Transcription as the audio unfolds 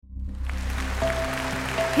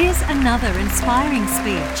Here's another inspiring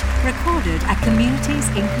speech recorded at Communities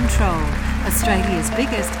in Control, Australia's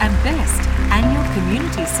biggest and best annual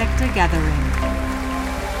community sector gathering.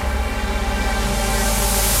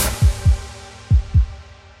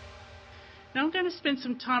 Now I'm going to spend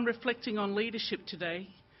some time reflecting on leadership today,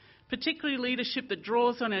 particularly leadership that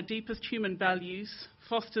draws on our deepest human values,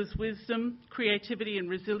 fosters wisdom, creativity and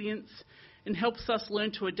resilience, and helps us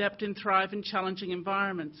learn to adapt and thrive in challenging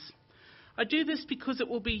environments. I do this because it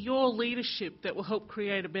will be your leadership that will help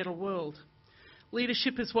create a better world.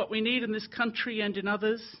 Leadership is what we need in this country and in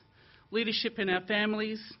others, leadership in our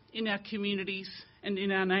families, in our communities and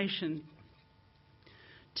in our nation.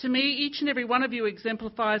 To me, each and every one of you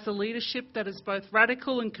exemplifies a leadership that is both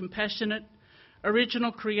radical and compassionate,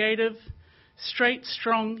 original, creative, straight,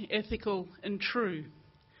 strong, ethical and true.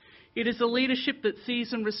 It is a leadership that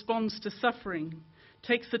sees and responds to suffering,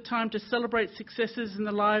 takes the time to celebrate successes in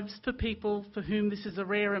the lives for people for whom this is a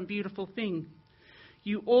rare and beautiful thing.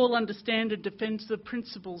 You all understand and defend the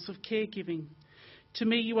principles of caregiving. To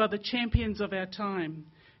me, you are the champions of our time,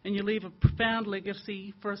 and you leave a profound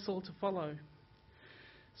legacy for us all to follow.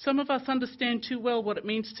 Some of us understand too well what it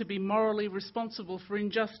means to be morally responsible for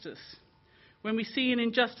injustice. When we see an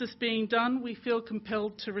injustice being done, we feel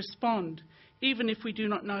compelled to respond, even if we do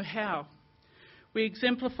not know how. We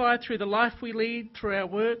exemplify through the life we lead, through our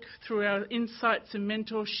work, through our insights and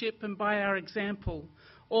mentorship, and by our example,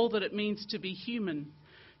 all that it means to be human,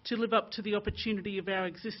 to live up to the opportunity of our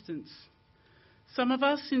existence. Some of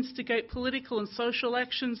us instigate political and social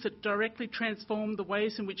actions that directly transform the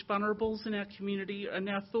ways in which vulnerables in our community are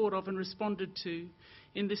now thought of and responded to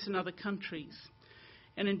in this and other countries.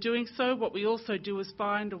 And in doing so, what we also do is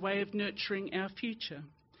find a way of nurturing our future.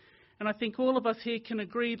 And I think all of us here can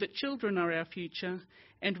agree that children are our future,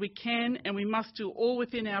 and we can and we must do all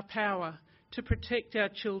within our power to protect our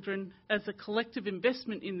children as a collective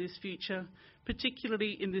investment in this future,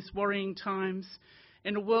 particularly in this worrying times,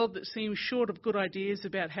 in a world that seems short of good ideas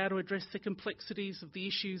about how to address the complexities of the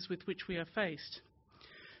issues with which we are faced.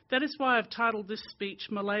 That is why I've titled this speech,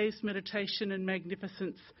 Malaise, Meditation and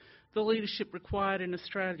Magnificence, the Leadership Required in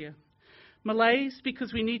Australia. Malaise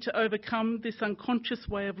because we need to overcome this unconscious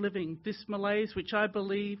way of living, this malaise which I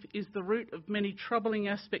believe is the root of many troubling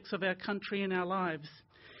aspects of our country and our lives.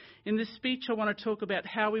 In this speech I want to talk about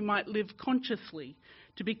how we might live consciously,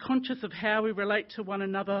 to be conscious of how we relate to one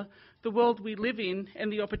another, the world we live in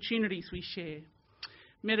and the opportunities we share.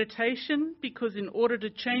 Meditation because in order to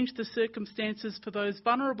change the circumstances for those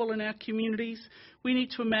vulnerable in our communities, we need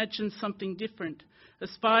to imagine something different,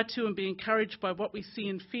 aspire to and be encouraged by what we see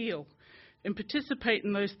and feel, and participate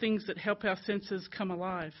in those things that help our senses come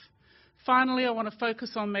alive. Finally, I want to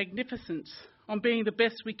focus on magnificence, on being the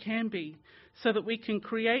best we can be, so that we can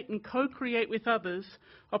create and co-create with others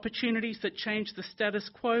opportunities that change the status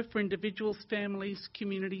quo for individuals, families,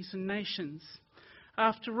 communities and nations.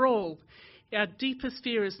 After all, our deepest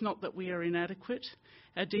fear is not that we are inadequate.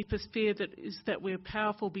 Our deepest fear is that we are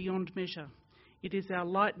powerful beyond measure. It is our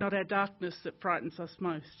light, not our darkness, that frightens us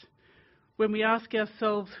most. When we ask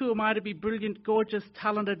ourselves, who am I to be brilliant, gorgeous,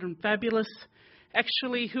 talented and fabulous?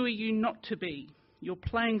 Actually, who are you not to be? Your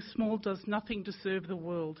playing small does nothing to serve the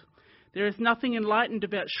world. There is nothing enlightened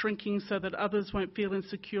about shrinking so that others won't feel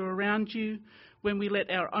insecure around you. When we let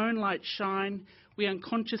our own light shine, we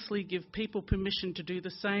unconsciously give people permission to do the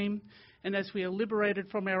same. And as we are liberated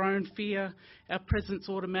from our own fear, our presence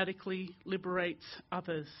automatically liberates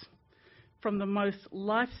others. From the most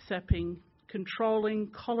life-sapping, controlling,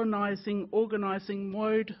 colonising, organising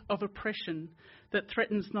mode of oppression that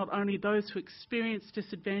threatens not only those who experience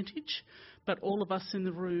disadvantage, but all of us in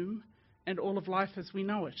the room and all of life as we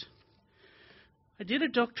know it. I did a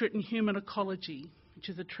doctorate in human ecology, which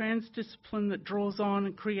is a transdiscipline that draws on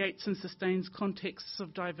and creates and sustains contexts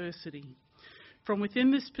of diversity. From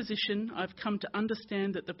within this position, I've come to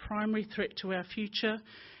understand that the primary threat to our future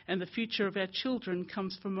and the future of our children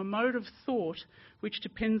comes from a mode of thought which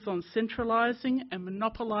depends on centralising and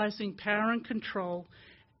monopolising power and control,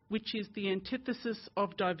 which is the antithesis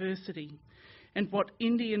of diversity, and what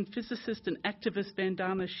Indian physicist and activist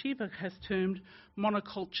Vandana Shiva has termed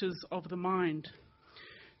monocultures of the mind.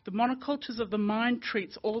 The monocultures of the mind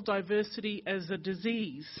treats all diversity as a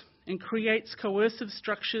disease and creates coercive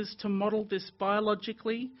structures to model this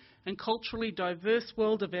biologically and culturally diverse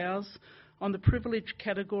world of ours on the privileged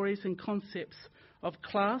categories and concepts of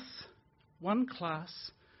class, one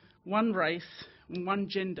race, and one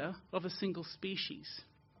gender of a single species.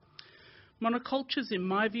 Monocultures, in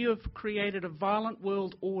my view, have created a violent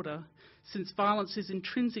world order, since violence is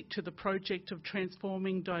intrinsic to the project of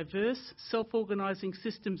transforming diverse, self-organising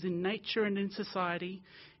systems in nature and in society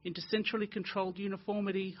into centrally controlled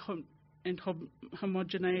uniformity and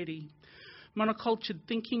homogeneity. Monocultured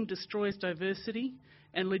thinking destroys diversity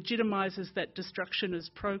and legitimises that destruction as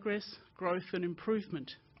progress, growth and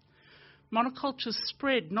improvement. Monocultures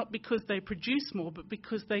spread not because they produce more, but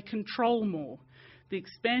because they control more. The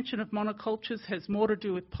expansion of monocultures has more to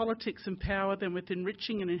do with politics and power than with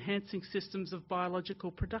enriching and enhancing systems of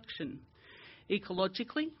biological production.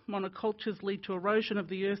 Ecologically, monocultures lead to erosion of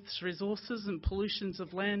the Earth's resources and pollutions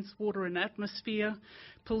of lands, water and atmosphere.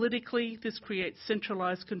 Politically, this creates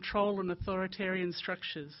centralised control and authoritarian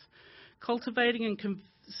structures. Cultivating and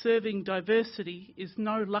conserving diversity is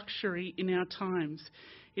no luxury in our times.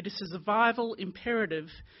 It is a survival imperative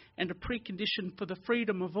and a precondition for the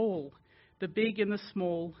freedom of all, the big and the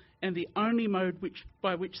small, and the only mode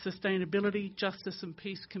by which sustainability, justice and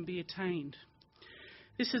peace can be attained.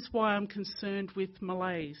 This is why I'm concerned with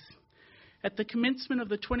malaise. At the commencement of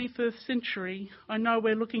the 21st century, I know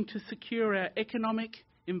we're looking to secure our economic,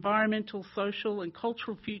 environmental, social and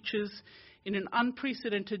cultural futures in an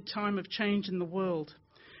unprecedented time of change in the world.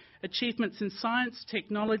 Achievements in science,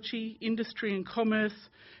 technology, industry and commerce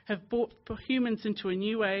have brought humans into a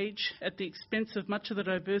new age at the expense of much of the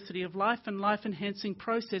diversity of life and life-enhancing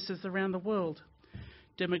processes around the world.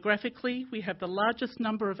 Demographically, we have the largest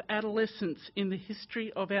number of adolescents in the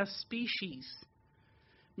history of our species,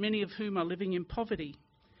 many of whom are living in poverty.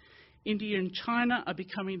 India and China are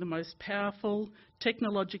becoming the most powerful,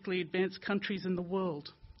 technologically advanced countries in the world.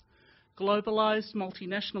 Globalised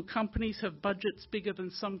multinational companies have budgets bigger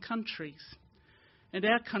than some countries, and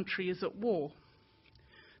our country is at war.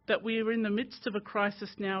 That we are in the midst of a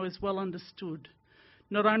crisis now is well understood.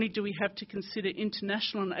 Not only do we have to consider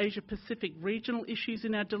international and Asia-Pacific regional issues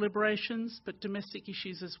in our deliberations, but domestic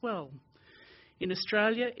issues as well. In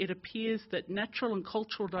Australia, it appears that natural and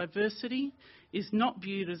cultural diversity is not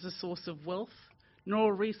viewed as a source of wealth,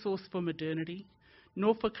 nor a resource for modernity,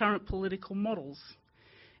 nor for current political models.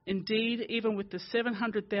 Indeed, even with the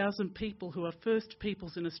 700,000 people who are First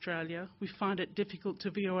Peoples in Australia, we find it difficult to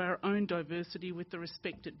view our own diversity with the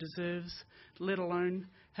respect it deserves, let alone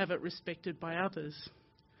have it respected by others.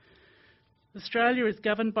 Australia is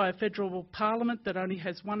governed by a federal parliament that only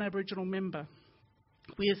has one Aboriginal member.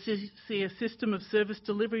 We see a system of service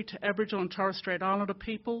delivery to Aboriginal and Torres Strait Islander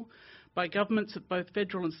people by governments at both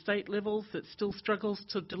federal and state levels that still struggles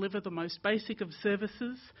to deliver the most basic of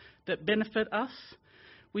services that benefit us.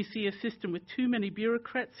 We see a system with too many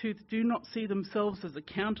bureaucrats who do not see themselves as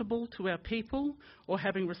accountable to our people or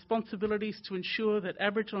having responsibilities to ensure that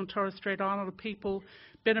Aboriginal and Torres Strait Islander people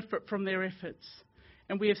benefit from their efforts.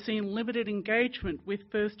 And we have seen limited engagement with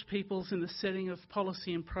First Peoples in the setting of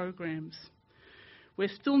policy and programs. We're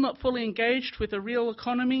still not fully engaged with a real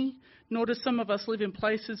economy, nor do some of us live in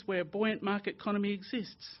places where a buoyant market economy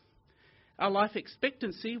exists. Our life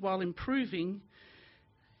expectancy, while improving,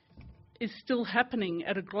 is still happening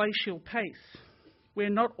at a glacial pace. We're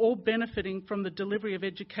not all benefiting from the delivery of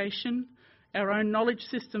education. Our own knowledge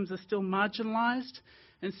systems are still marginalised,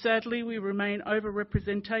 and sadly we remain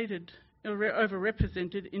overrepresented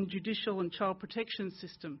in judicial and child protection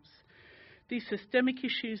systems. These systemic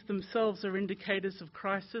issues themselves are indicators of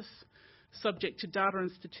crisis, subject to data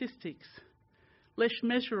and statistics. Less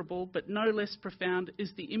measurable, but no less profound,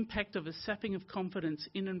 is the impact of a sapping of confidence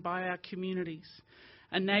in and by our communities,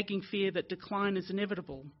 a nagging fear that decline is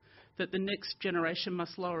inevitable, that the next generation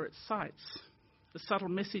must lower its sights. The subtle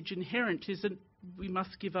message inherent is that we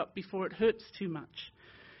must give up before it hurts too much.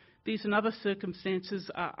 These and other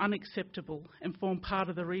circumstances are unacceptable and form part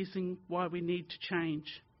of the reason why we need to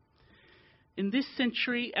change. In this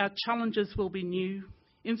century, our challenges will be new.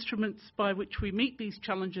 Instruments by which we meet these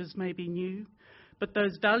challenges may be new, but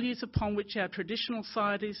those values upon which our traditional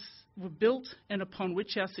societies were built and upon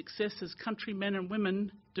which our success as countrymen and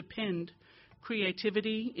women depend,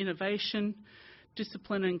 creativity, innovation,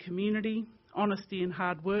 discipline and community, honesty and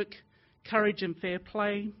hard work, courage and fair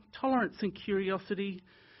play, tolerance and curiosity,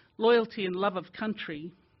 loyalty and love of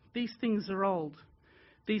country, these things are old.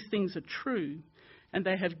 These things are true, and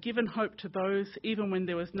they have given hope to those even when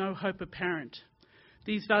there was no hope apparent.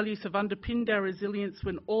 These values have underpinned our resilience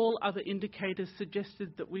when all other indicators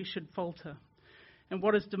suggested that we should falter. And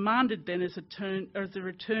what is demanded then is a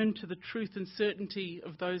return to the truth and certainty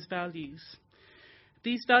of those values.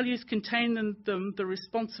 These values contain in them the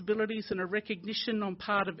responsibilities and a recognition on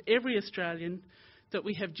part of every Australian that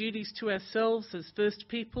we have duties to ourselves as First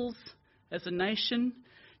Peoples, as a nation,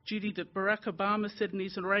 duty that Barack Obama said in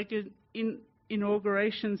his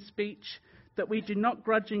inauguration speech, that we do not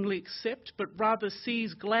grudgingly accept, but rather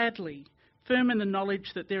seize gladly, firm in the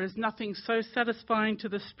knowledge that there is nothing so satisfying to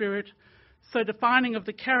the spirit, so defining of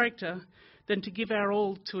the character, than to give our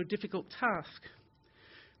all to a difficult task.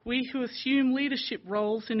 We who assume leadership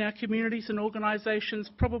roles in our communities and organisations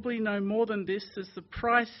probably know more than this as the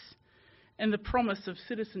price and the promise of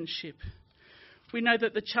citizenship. We know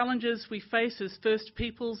that the challenges we face as First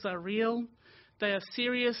Peoples are real, they are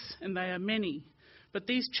serious and they are many. But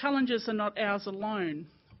these challenges are not ours alone.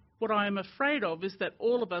 What I am afraid of is that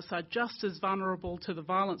all of us are just as vulnerable to the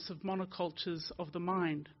violence of monocultures of the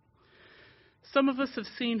mind. Some of us have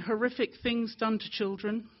seen horrific things done to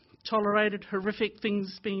children, tolerated horrific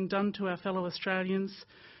things being done to our fellow Australians,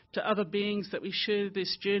 to other beings that we share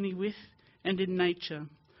this journey with, and in nature.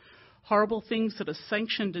 Horrible things that are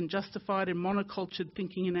sanctioned and justified in monocultured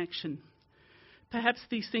thinking and action. Perhaps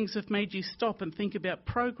these things have made you stop and think about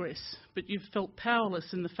progress, but you've felt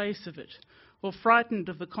powerless in the face of it, or frightened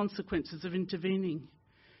of the consequences of intervening.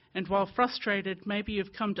 And while frustrated, maybe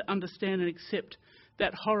you've come to understand and accept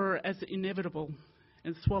that horror as inevitable,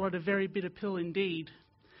 and swallowed a very bitter pill indeed.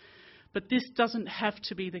 But this doesn't have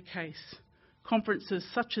to be the case. Conferences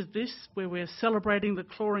such as this, where we're celebrating the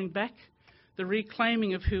clawing back, the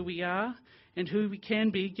reclaiming of who we are and who we can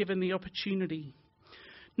be given the opportunity.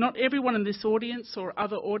 Not everyone in this audience or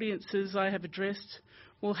other audiences I have addressed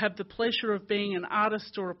will have the pleasure of being an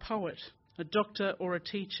artist or a poet, a doctor or a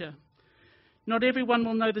teacher. Not everyone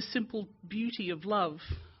will know the simple beauty of love,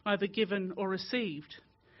 either given or received.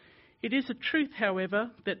 It is a truth, however,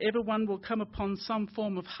 that everyone will come upon some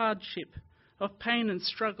form of hardship, of pain and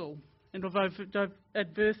struggle, and of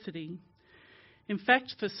adversity. In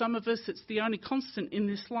fact, for some of us, it's the only constant in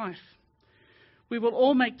this life. We will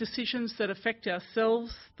all make decisions that affect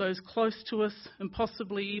ourselves, those close to us, and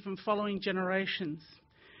possibly even following generations.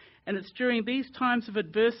 And it's during these times of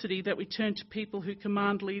adversity that we turn to people who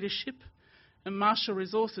command leadership and marshal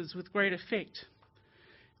resources with great effect.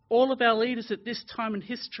 All of our leaders at this time in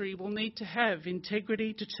history will need to have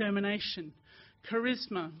integrity, determination,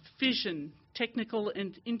 charisma, vision, technical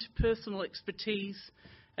and interpersonal expertise,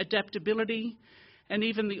 adaptability, and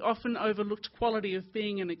even the often overlooked quality of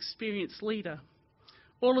being an experienced leader.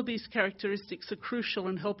 All of these characteristics are crucial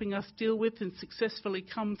in helping us deal with and successfully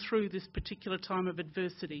come through this particular time of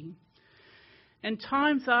adversity. And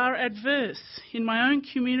times are adverse. In my own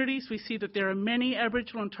communities, we see that there are many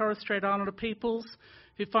Aboriginal and Torres Strait Islander peoples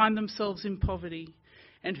who find themselves in poverty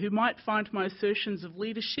and who might find my assertions of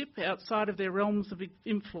leadership outside of their realms of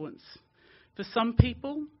influence. For some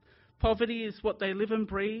people, poverty is what they live and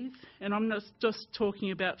breathe, and I'm not just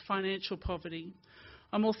talking about financial poverty.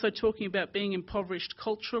 I'm also talking about being impoverished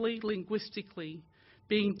culturally, linguistically,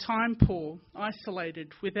 being time poor,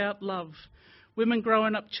 isolated, without love, women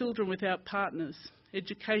growing up children without partners,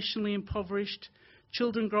 educationally impoverished,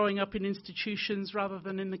 children growing up in institutions rather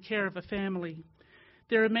than in the care of a family.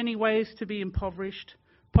 There are many ways to be impoverished.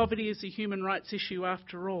 Poverty is a human rights issue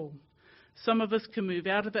after all. Some of us can move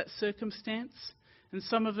out of that circumstance, and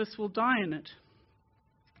some of us will die in it.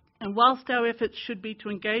 And whilst our efforts should be to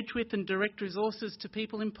engage with and direct resources to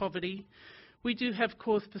people in poverty, we do have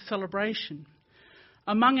cause for celebration.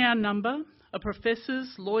 Among our number are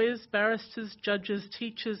professors, lawyers, barristers, judges,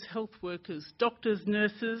 teachers, health workers, doctors,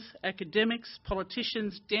 nurses, academics,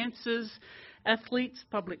 politicians, dancers, athletes,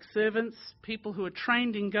 public servants, people who are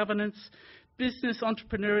trained in governance, business,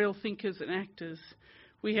 entrepreneurial thinkers and actors.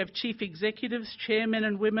 We have chief executives, chairmen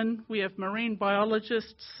and women. We have marine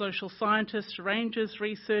biologists, social scientists, rangers,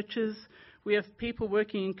 researchers. We have people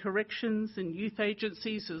working in corrections and youth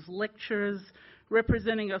agencies as lecturers,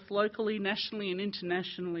 representing us locally, nationally and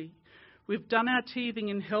internationally. We've done our teething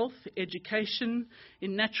in health, education,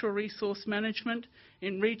 in natural resource management,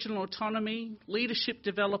 in regional autonomy, leadership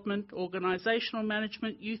development, organisational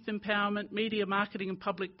management, youth empowerment, media marketing and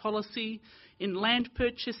public policy, in land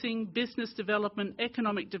purchasing, business development,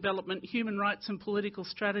 economic development, human rights and political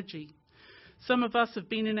strategy. Some of us have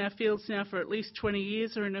been in our fields now for at least 20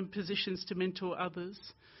 years or in positions to mentor others.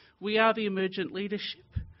 We are the emergent leadership.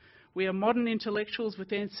 We are modern intellectuals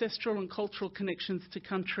with ancestral and cultural connections to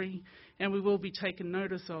country, and we will be taken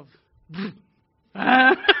notice of.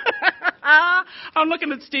 I'm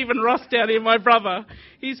looking at Stephen Ross down here, my brother.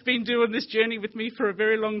 He's been doing this journey with me for a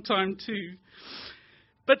very long time too.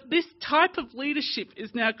 But this type of leadership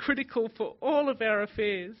is now critical for all of our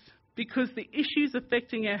affairs because the issues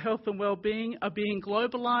affecting our health and well-being are being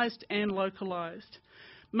globalised and localised.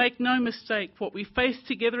 Make no mistake, what we face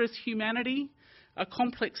together as humanity are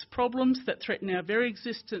complex problems that threaten our very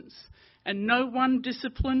existence, and no one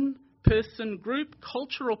discipline, person, group,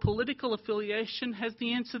 culture or political affiliation has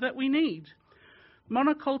the answer that we need.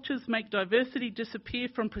 Monocultures make diversity disappear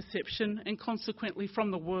from perception and consequently from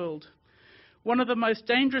the world. One of the most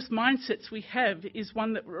dangerous mindsets we have is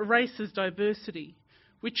one that erases diversity,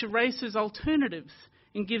 which erases alternatives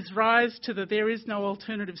and gives rise to the there is no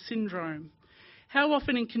alternative syndrome. How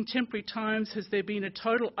often in contemporary times has there been a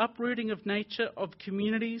total uprooting of nature, of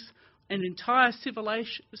communities, and entire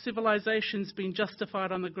civilizations been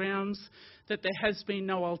justified on the grounds that there has been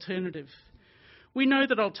no alternative? We know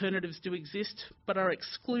that alternatives do exist, but are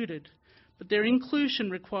excluded, but their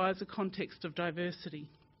inclusion requires a context of diversity.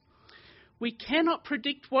 We cannot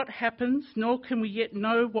predict what happens, nor can we yet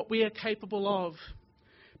know what we are capable of.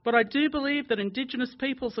 But I do believe that Indigenous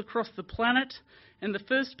peoples across the planet and the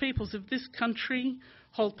First Peoples of this country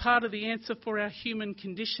hold part of the answer for our human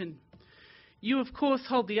condition. You, of course,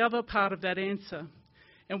 hold the other part of that answer.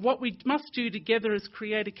 And what we must do together is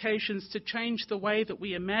create occasions to change the way that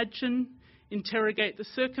we imagine, interrogate the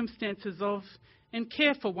circumstances of, and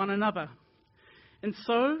care for one another. And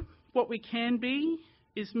so, what we can be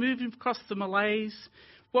is moving across the malaise.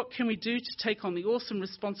 What can we do to take on the awesome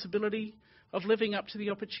responsibility of living up to the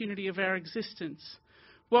opportunity of our existence?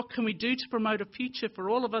 What can we do to promote a future for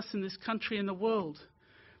all of us in this country and the world?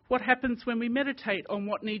 What happens when we meditate on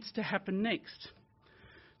what needs to happen next?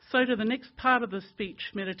 So to the next part of the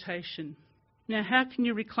speech, meditation. Now, how can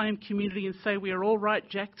you reclaim community and say we are all right,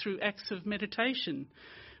 Jack, through acts of meditation?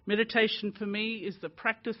 Meditation for me is the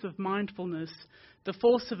practice of mindfulness, the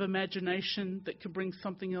force of imagination that can bring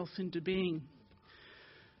something else into being.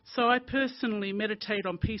 So I personally meditate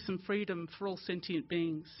on peace and freedom for all sentient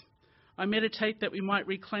beings. I meditate that we might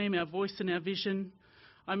reclaim our voice and our vision.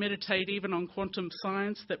 I meditate even on quantum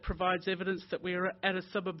science that provides evidence that we are at a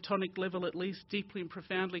subatomic level at least deeply and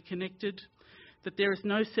profoundly connected, that there is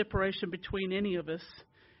no separation between any of us,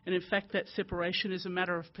 and in fact that separation is a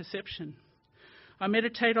matter of perception. I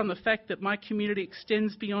meditate on the fact that my community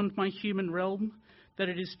extends beyond my human realm, that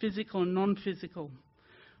it is physical and non-physical.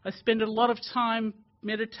 I spend a lot of time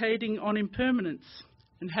meditating on impermanence,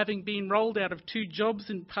 and having been rolled out of 2 jobs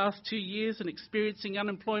in the past 2 years and experiencing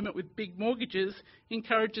unemployment with big mortgages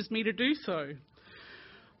encourages me to do so.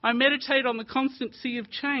 I meditate on the constancy of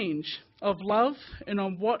change, of love, and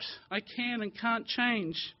on what I can and can't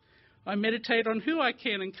change. I meditate on who I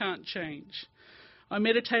can and can't change. I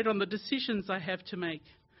meditate on the decisions I have to make.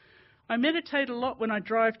 I meditate a lot when I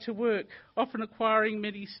drive to work, often acquiring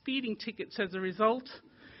many speeding tickets as a result.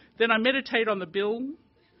 Then I meditate on the bill,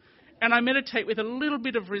 and I meditate with a little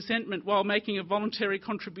bit of resentment while making a voluntary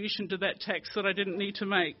contribution to that tax that I didn't need to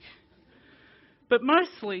make. But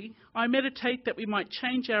mostly, I meditate that we might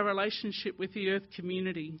change our relationship with the earth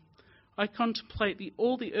community. I contemplate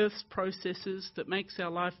all the earth's processes that makes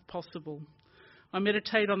our life possible. I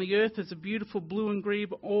meditate on the earth as a beautiful blue and green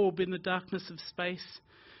orb in the darkness of space,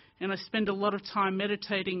 and I spend a lot of time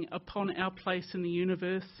meditating upon our place in the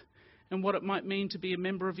universe and what it might mean to be a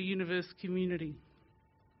member of a universe community.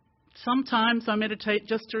 Sometimes I meditate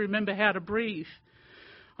just to remember how to breathe.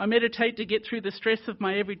 I meditate to get through the stress of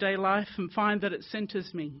my everyday life and find that it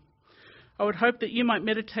centres me. I would hope that you might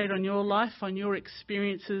meditate on your life, on your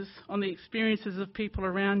experiences, on the experiences of people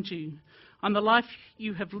around you, on the life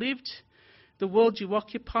you have lived, the world you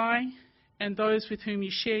occupy, and those with whom you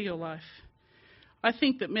share your life. I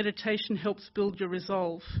think that meditation helps build your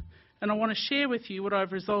resolve, and I want to share with you what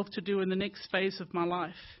I've resolved to do in the next phase of my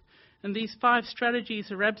life. And these 5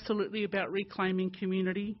 strategies are absolutely about reclaiming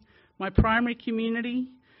community, my primary community,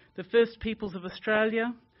 the First Peoples of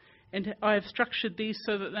Australia, and I have structured these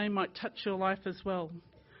so that they might touch your life as well.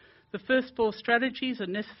 The first 4 strategies are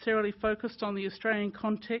necessarily focused on the Australian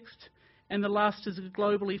context, and the last is a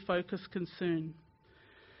globally focused concern.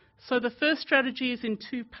 So the first strategy is in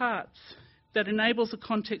 2 parts that enables a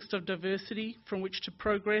context of diversity from which to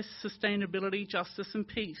progress, sustainability, justice and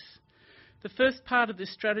peace. The first part of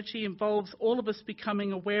this strategy involves all of us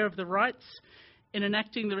becoming aware of the rights and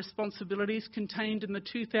enacting the responsibilities contained in the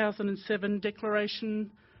 2007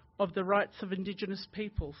 Declaration of the Rights of Indigenous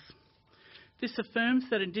Peoples. This affirms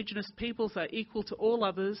that Indigenous peoples are equal to all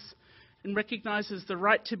others and recognises the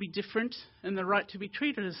right to be different and the right to be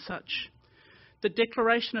treated as such. The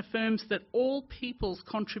Declaration affirms that all peoples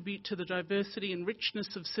contribute to the diversity and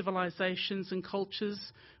richness of civilisations and cultures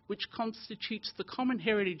which constitutes the common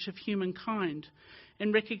heritage of humankind,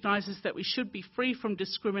 and recognises that we should be free from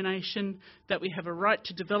discrimination, that we have a right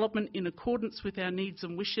to development in accordance with our needs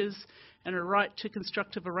and wishes, and a right to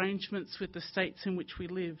constructive arrangements with the states in which we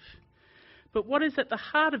live. But what is at the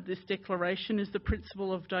heart of this declaration is the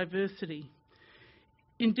principle of diversity.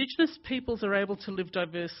 Indigenous peoples are able to live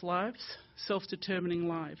diverse lives, self-determining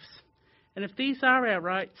lives. And if these are our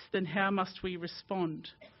rights, then how must we respond?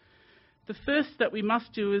 The first that we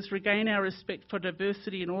must do is regain our respect for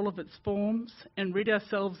diversity in all of its forms and rid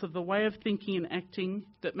ourselves of the way of thinking and acting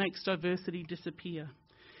that makes diversity disappear.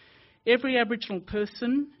 Every Aboriginal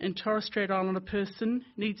person and Torres Strait Islander person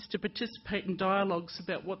needs to participate in dialogues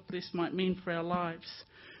about what this might mean for our lives.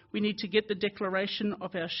 We need to get the declaration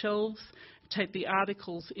off our shelves, take the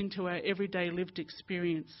articles into our everyday lived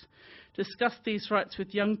experience. Discuss these rights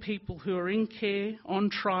with young people who are in care, on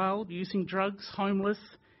trial, using drugs, homeless,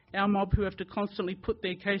 our mob who have to constantly put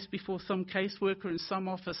their case before some caseworker in some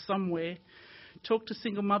office somewhere. Talk to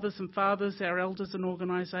single mothers and fathers, our elders and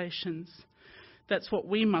organisations. That's what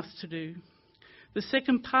we must do. The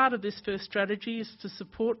second part of this first strategy is to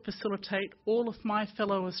support, facilitate all of my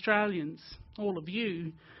fellow Australians, all of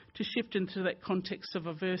you, to shift into that context of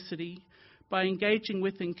diversity by engaging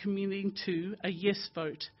with and committing to a yes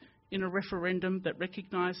vote in a referendum that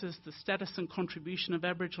recognises the status and contribution of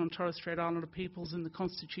Aboriginal and Torres Strait Islander peoples in the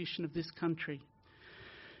constitution of this country.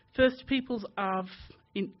 First Peoples are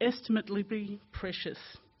inestimably precious.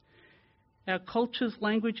 Our cultures,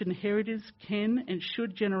 language and heritage can and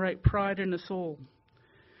should generate pride in us all.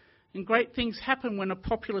 And great things happen when a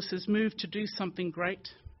populace is moved to do something great,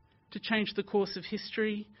 to change the course of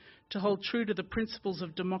history, to hold true to the principles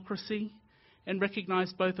of democracy and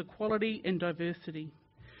recognise both equality and diversity.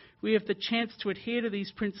 We have the chance to adhere to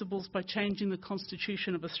these principles by changing the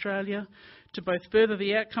Constitution of Australia to both further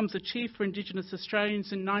the outcomes achieved for Indigenous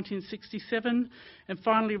Australians in 1967 and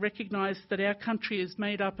finally recognise that our country is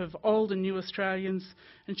made up of old and new Australians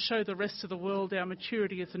and show the rest of the world our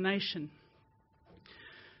maturity as a nation.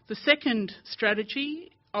 The second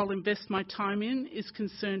strategy I'll invest my time in is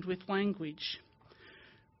concerned with language.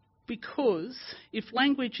 Because if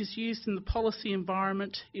language is used in the policy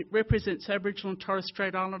environment, it represents Aboriginal and Torres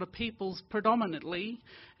Strait Islander peoples predominantly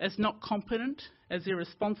as not competent, as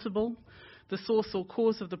irresponsible, the source or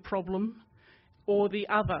cause of the problem, or the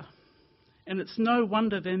other. And it's no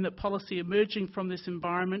wonder then that policy emerging from this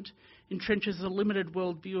environment entrenches a limited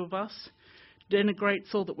worldview of us,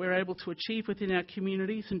 denigrates all that we're able to achieve within our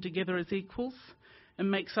communities and together as equals, and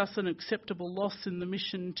makes us an acceptable loss in the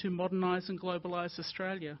mission to modernise and globalise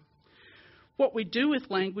Australia. What we do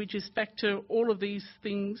with language is factor all of these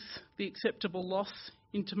things, the acceptable loss,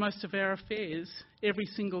 into most of our affairs every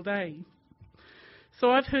single day.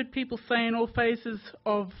 So I've heard people say in all phases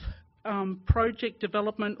of project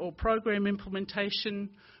development or program implementation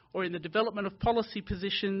or in the development of policy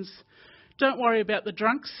positions, don't worry about the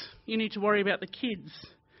drunks, you need to worry about the kids.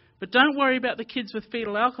 But don't worry about the kids with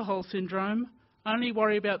fetal alcohol syndrome, only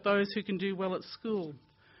worry about those who can do well at school.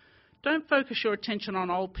 Don't focus your attention on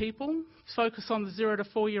old people, focus on the 0 to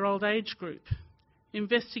 4-year-old age group.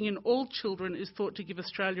 Investing in all children is thought to give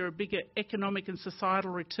Australia a bigger economic and societal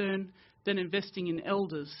return than investing in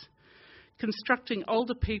elders. Constructing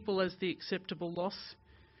older people as the acceptable loss,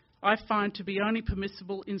 I find to be only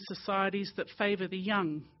permissible in societies that favour the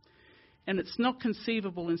young, and it's not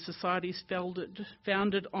conceivable in societies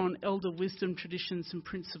founded on elder wisdom, traditions and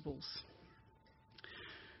principles.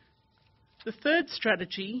 The third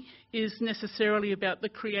strategy is necessarily about the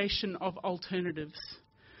creation of alternatives.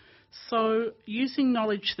 So using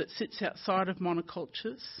knowledge that sits outside of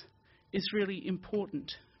monocultures is really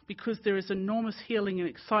important because there is enormous healing and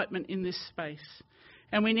excitement in this space.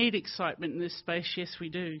 And we need excitement in this space, yes we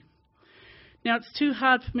do. Now it's too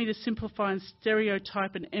hard for me to simplify and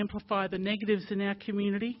stereotype and amplify the negatives in our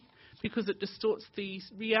community because it distorts the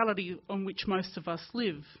reality on which most of us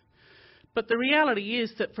live. But the reality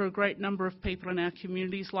is that for a great number of people in our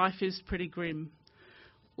communities, life is pretty grim.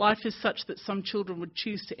 Life is such that some children would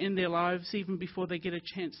choose to end their lives even before they get a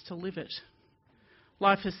chance to live it.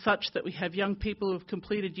 Life is such that we have young people who have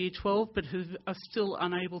completed Year 12 but who are still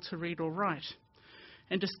unable to read or write.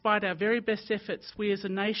 And despite our very best efforts, we as a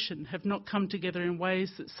nation have not come together in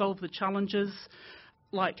ways that solve the challenges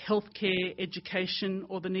like healthcare, education,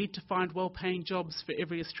 or the need to find well-paying jobs for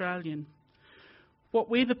every Australian. What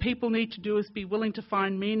we the people need to do is be willing to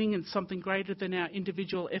find meaning in something greater than our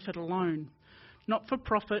individual effort alone. Not for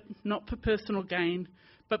profit, not for personal gain,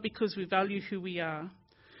 but because we value who we are.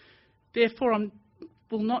 Therefore, I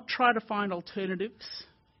will not try to find alternatives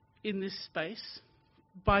in this space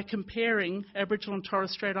by comparing Aboriginal and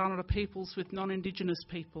Torres Strait Islander peoples with non-Indigenous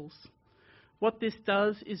peoples. What this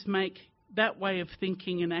does is make that way of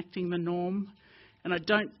thinking and acting the norm, and I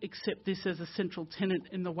don't accept this as a central tenet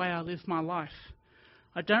in the way I live my life.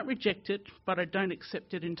 I don't reject it, but I don't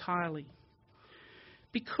accept it entirely.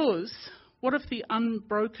 Because what if the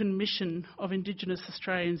unbroken mission of Indigenous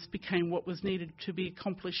Australians became what was needed to be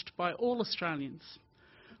accomplished by all Australians?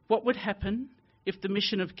 What would happen if the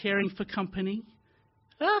mission of caring for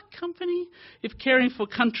if caring for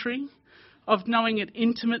country of knowing it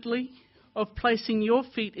intimately, of placing your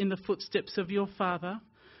feet in the footsteps of your father,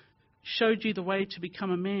 showed you the way to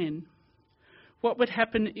become a man? What would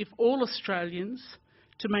happen if all Australians,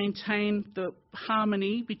 to maintain the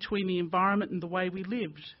harmony between the environment and the way we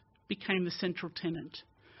lived, became the central tenet?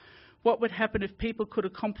 What would happen if people could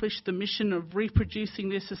accomplish the mission of reproducing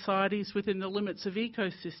their societies within the limits of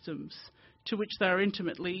ecosystems to which they are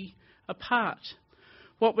intimately a part?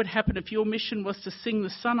 What would happen if your mission was to sing the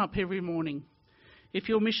sun up every morning? If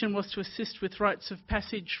your mission was to assist with rites of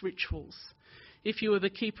passage rituals? If you were the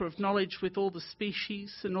keeper of knowledge with all the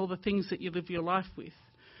species and all the things that you live your life with?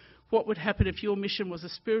 What would happen if your mission was a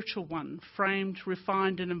spiritual one, framed,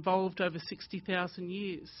 refined and evolved over 60,000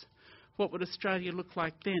 years? What would Australia look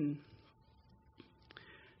like then?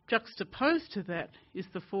 Juxtaposed to that is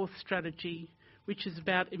the fourth strategy, which is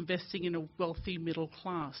about investing in a wealthy middle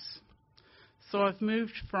class. So I've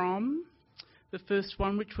moved from the first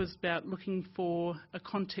one, which was about looking for a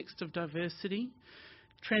context of diversity,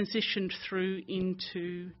 transitioned through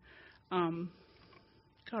into,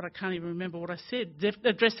 I can't even remember what I said,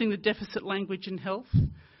 addressing the deficit language in health.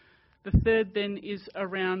 The third then is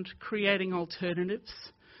around creating alternatives.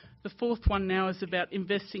 The fourth one now is about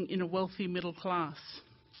investing in a wealthy middle class.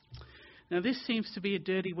 Now, this seems to be a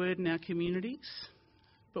dirty word in our communities,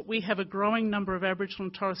 but we have a growing number of Aboriginal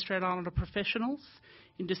and Torres Strait Islander professionals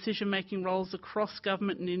in decision-making roles across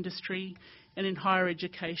government and industry and in higher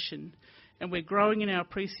education. And we're growing in our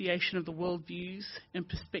appreciation of the worldviews and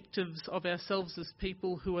perspectives of ourselves as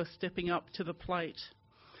people who are stepping up to the plate.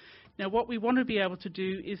 Now, what we want to be able to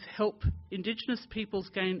do is help Indigenous peoples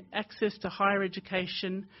gain access to higher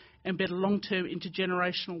education and better long-term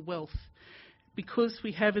intergenerational wealth, because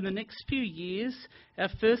we have in the next few years our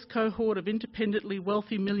first cohort of independently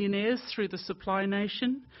wealthy millionaires through the supply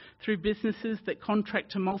nation, through businesses that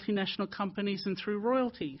contract to multinational companies and through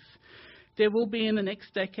royalties. There will be in the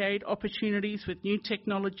next decade opportunities with new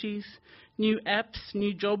technologies, new apps,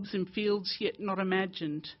 new jobs in fields yet not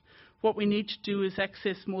imagined. What we need to do is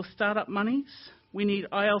access more startup monies. We need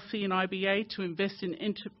ILC and IBA to invest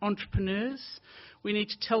in entrepreneurs. We need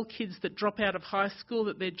to tell kids that drop out of high school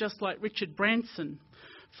that they're just like Richard Branson.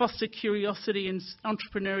 Foster curiosity and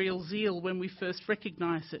entrepreneurial zeal when we first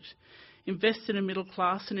recognise it. Invest in a middle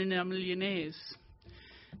class and in our millionaires.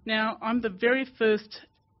 Now, I'm the very first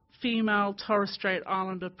female Torres Strait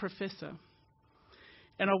Islander professor,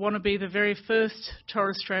 and I want to be the very first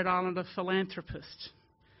Torres Strait Islander philanthropist.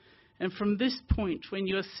 And from this point, when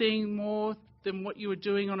you are seeing more than what you are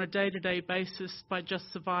doing on a day-to-day basis by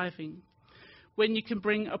just surviving, when you can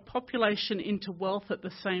bring a population into wealth at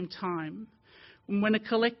the same time, and when a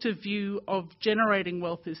collective view of generating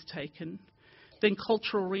wealth is taken, then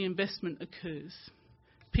cultural reinvestment occurs.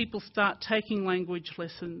 People start taking language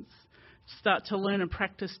lessons, start to learn and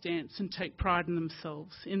practice dance and take pride in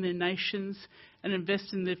themselves, in their nations, and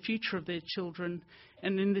invest in the future of their children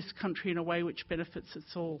and in this country in a way which benefits us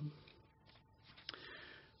all.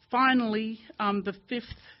 Finally, the fifth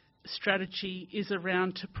strategy is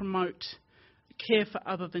around to promote care for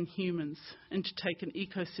other than humans and to take an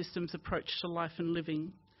ecosystems approach to life and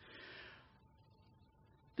living.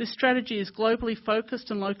 This strategy is globally focused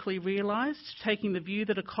and locally realised, taking the view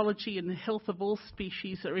that ecology and the health of all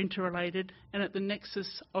species are interrelated and at the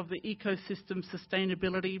nexus of the ecosystem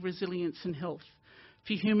sustainability, resilience and health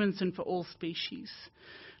for humans and for all species.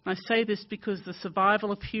 And I say this because the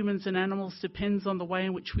survival of humans and animals depends on the way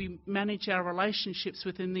in which we manage our relationships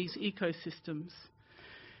within these ecosystems.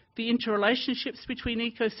 The interrelationships between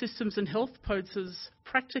ecosystems and health poses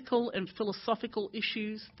practical and philosophical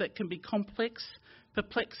issues that can be complex,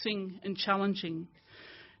 perplexing and challenging.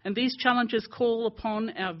 And these challenges call upon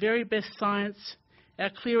our very best science, our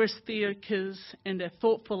clearest thinkers and our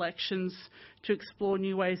thoughtful actions to explore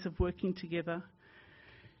new ways of working together.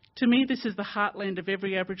 To me, this is the heartland of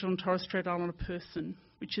every Aboriginal and Torres Strait Islander person,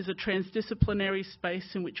 which is a transdisciplinary space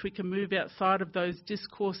in which we can move outside of those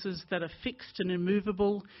discourses that are fixed and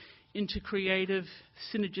immovable into creative,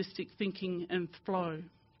 synergistic thinking and flow.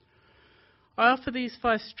 I offer these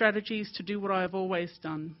 5 strategies to do what I have always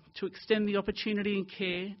done, to extend the opportunity and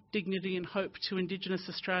care, dignity and hope to Indigenous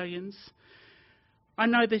Australians. I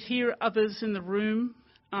know that here others in the room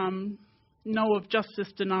know of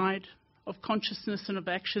justice denied, of consciousness and of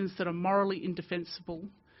actions that are morally indefensible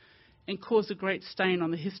and cause a great stain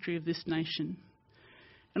on the history of this nation.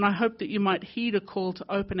 And I hope that you might heed a call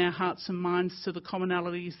to open our hearts and minds to the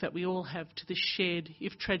commonalities that we all have to this shared,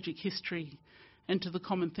 if tragic, history and to the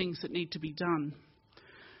common things that need to be done.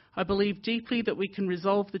 I believe deeply that we can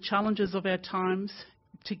resolve the challenges of our times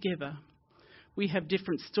together. We have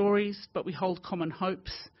different stories, but we hold common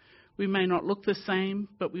hopes. We may not look the same,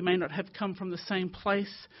 but we may not have come from the same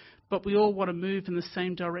place, but we all want to move in the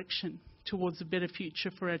same direction towards a better future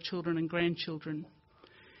for our children and grandchildren.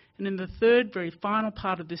 And in the third, very final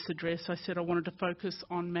part of this address, I said I wanted to focus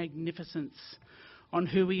on magnificence, on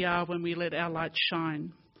who we are when we let our light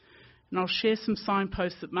shine. And I'll share some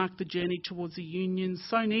signposts that mark the journey towards a union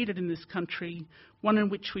so needed in this country, one in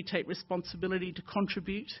which we take responsibility to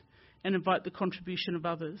contribute and invite the contribution of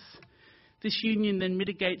others. This union then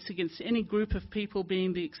mitigates against any group of people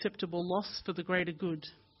being the acceptable loss for the greater good.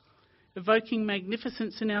 Evoking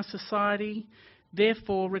magnificence in our society,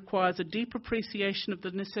 therefore, requires a deep appreciation of the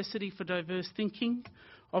necessity for diverse thinking,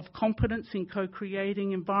 of competence in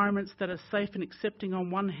co-creating environments that are safe and accepting on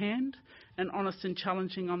one hand, and honest and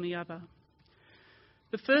challenging on the other.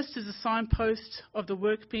 The first is a signpost of the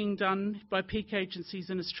work being done by peak agencies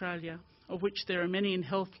in Australia, of which there are many in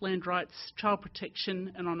health, land rights, child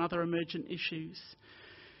protection, and on other emergent issues.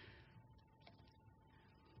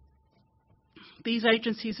 These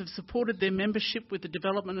agencies have supported their membership with the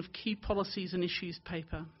development of key policies and issues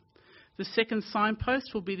paper. The second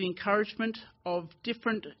signpost will be the encouragement of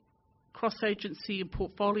different cross-agency and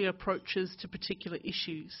portfolio approaches to particular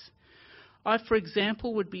issues. I, for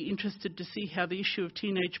example, would be interested to see how the issue of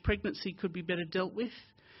teenage pregnancy could be better dealt with.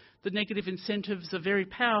 The negative incentives are very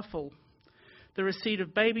powerful. The receipt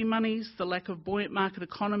of baby monies, the lack of buoyant market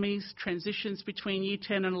economies, transitions between Year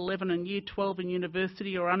 10 and 11 and Year 12 in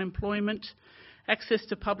university or unemployment, access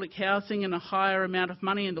to public housing and a higher amount of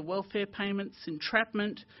money in the welfare payments,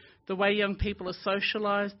 entrapment, the way young people are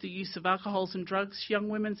socialised, the use of alcohols and drugs, young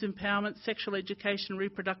women's empowerment, sexual education,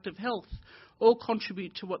 reproductive health, all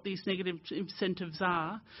contribute to what these negative incentives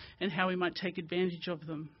are and how we might take advantage of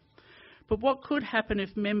them. But what could happen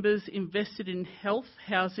if members invested in health,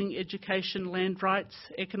 housing, education, land rights,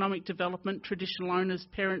 economic development, traditional owners,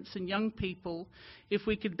 parents and young people, if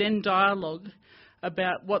we could then dialogue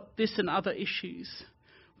about what this and other issues?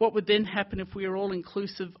 What would then happen if we are all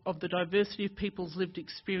inclusive of the diversity of people's lived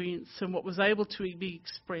experience and what was able to be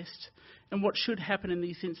expressed, and what should happen in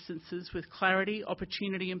these instances with clarity,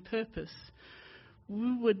 opportunity and purpose?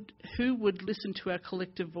 Who would listen to our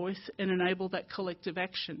collective voice and enable that collective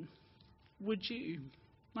action? Would you?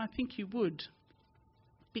 I think you would.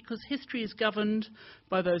 Because history is governed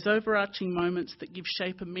by those overarching moments that give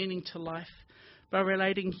shape and meaning to life, by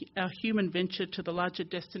relating our human venture to the larger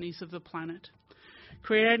destinies of the planet.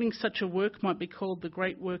 Creating such a work might be called the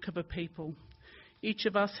great work of a people. Each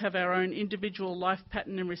of us have our own individual life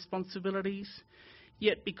pattern and responsibilities,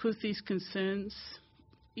 yet because these concerns,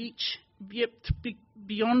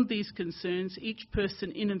 beyond these concerns, each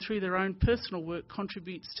person in and through their own personal work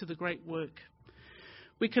contributes to the great work.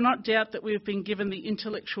 We cannot doubt that we have been given the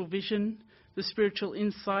intellectual vision, the spiritual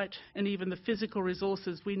insight, and even the physical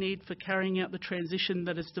resources we need for carrying out the transition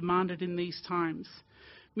that is demanded in these times.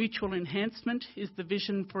 Mutual enhancement is the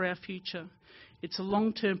vision for our future. It's a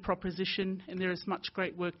long-term proposition, and there is much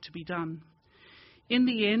great work to be done. In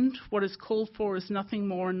the end, what is called for is nothing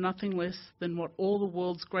more and nothing less than what all the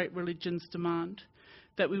world's great religions demand,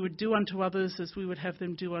 that we would do unto others as we would have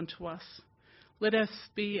them do unto us. Let us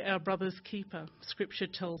be our brother's keeper, Scripture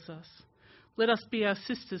tells us. Let us be our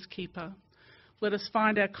sister's keeper. Let us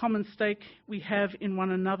find our common stake we have in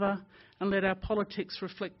one another, and let our politics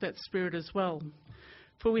reflect that spirit as well.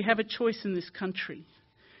 For we have a choice in this country.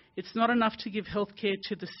 It's not enough to give healthcare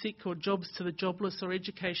to the sick or jobs to the jobless or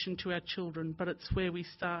education to our children, but it's where we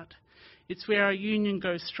start. It's where our union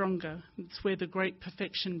goes stronger. It's where the great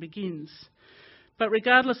perfection begins. But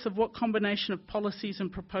regardless of what combination of policies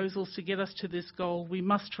and proposals to get us to this goal, we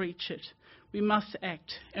must reach it. We must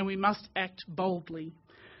act, and we must act boldly.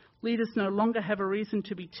 Leaders no longer have a reason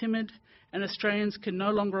to be timid, and Australians can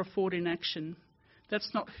no longer afford inaction.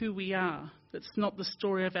 That's not who we are. That's not the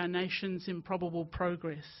story of our nation's improbable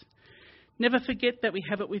progress. Never forget that we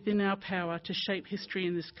have it within our power to shape history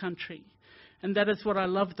in this country, and that is what I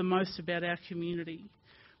love the most about our community.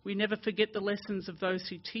 We never forget the lessons of those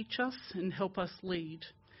who teach us and help us lead.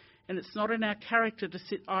 And it's not in our character to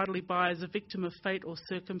sit idly by as a victim of fate or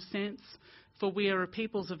circumstance, for we are a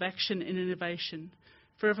peoples of action and innovation,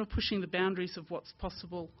 forever pushing the boundaries of what's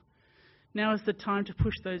possible. Now is the time to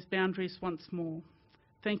push those boundaries once more.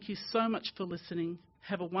 Thank you so much for listening.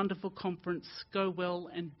 Have a wonderful conference. Go well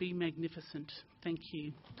and be magnificent. Thank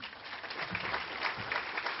you.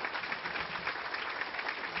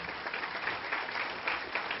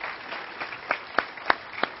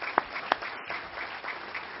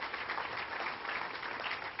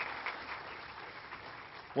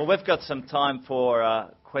 Well, we've got some time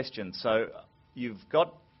for questions. So you've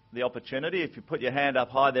got the opportunity. If you put your hand up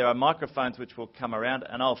high, there are microphones which will come around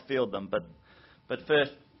and I'll field them. But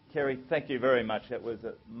first, Kerry, thank you very much. That was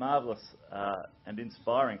a marvellous and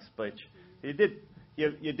inspiring speech.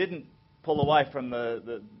 You didn't pull away from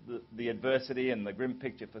the adversity and the grim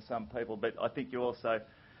picture for some people, but I think you also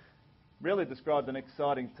really described an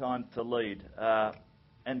exciting time to lead.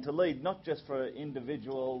 And to lead not just for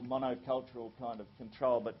individual monocultural kind of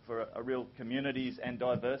control, but for a real communities and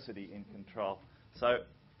diversity in control. So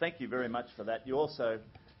thank you very much for that. You also,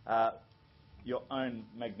 your own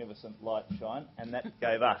magnificent light shine, and that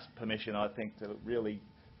gave us permission, I think, to really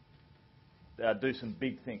do some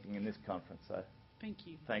big thinking in this conference. So thank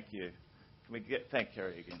you. Thank you. Can we thank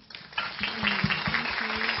Kerry again? Thank you to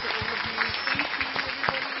all of you. Thank you,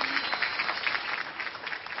 everybody.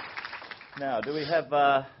 Now, do we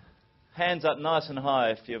have hands up nice and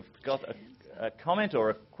high if you've got a comment or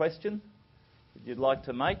a question that you'd like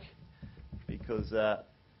to make? Because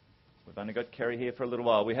we've only got Kerry here for a little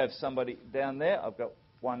while. We have somebody down there. I've got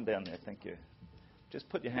one down there. Thank you. Just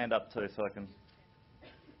put your hand up too so I can...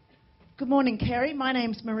 Good morning, Kerry. My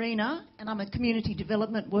name's Marina, and I'm a community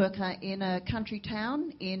development worker in a country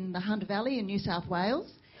town in the Hunter Valley in New South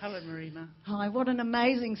Wales. Hello, Marina. Hi, what an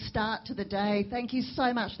amazing start to the day. Thank you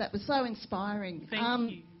so much. That was so inspiring.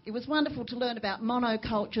 Thank you. It was wonderful to learn about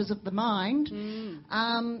monocultures of the mind.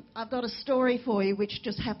 I've got a story for you which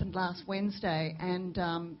just happened last Wednesday, and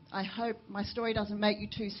I hope my story doesn't make you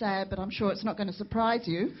too sad, but I'm sure it's not going to surprise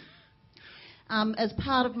you. As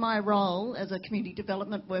part of my role as a community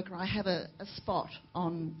development worker, I have a spot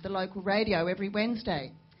on the local radio every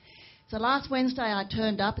Wednesday. So last Wednesday I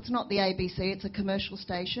turned up. It's not the ABC, it's a commercial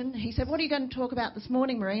station. He said, "What are you going to talk about this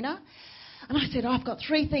morning, Marina?" And I said, "I've got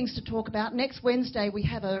 3 things to talk about. Next Wednesday we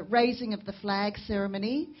have a raising of the flag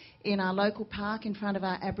ceremony in our local park in front of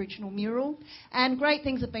our Aboriginal mural. And great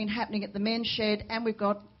things have been happening at the men's shed, and we've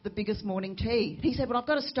got the biggest morning tea." He said, "Well, I've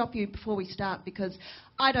got to stop you before we start because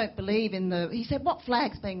I don't believe in the..." He said, "What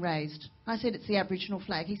flag's being raised?" I said, "It's the Aboriginal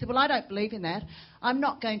flag." He said, "Well, I don't believe in that. I'm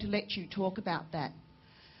not going to let you talk about that."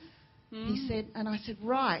 He said, and I said,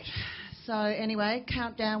 "Right." So anyway,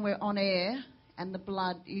 countdown, we're on air, and the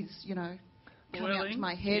blood is, coming up to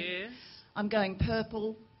my head. Yes. I'm going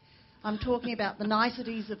purple. I'm talking about the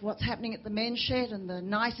niceties of what's happening at the men's shed and the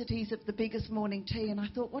niceties of the biggest morning tea. And I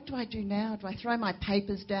thought, what do I do now? Do I throw my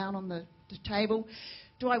papers down on the table?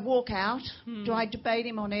 Do I walk out? Do I debate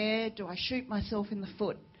him on air? Do I shoot myself in the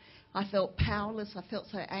foot? I felt powerless. I felt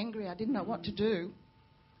so angry. I didn't know what to do.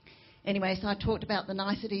 Anyway, so I talked about the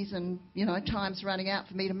niceties and, time's running out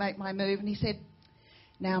for me to make my move. And he said,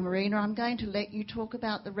 "Now, Marina, I'm going to let you talk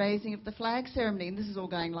about the raising of the flag ceremony." And this is all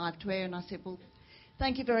going live to air. And I said, "Well,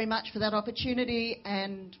 thank you very much for that opportunity."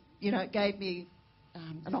 And, it gave me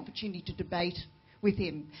an opportunity to debate with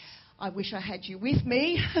him. I wish I had you with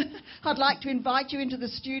me. I'd like to invite you into the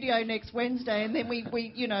studio next Wednesday. And then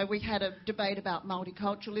we had a debate about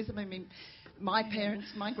multiculturalism. I mean, my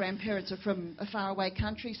grandparents are from a faraway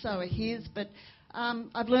country, so are his. But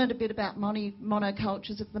I've learned a bit about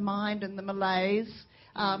monocultures of the mind and the Malays.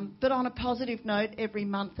 But on a positive note, every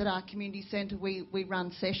month at our community centre we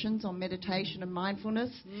run sessions on meditation and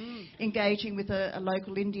mindfulness, engaging with a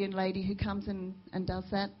local Indian lady who comes and does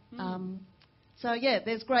that. So,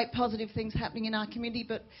 there's great positive things happening in our community,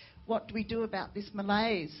 but what do we do about this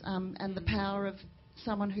Malays and the power of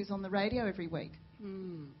someone who's on the radio every week?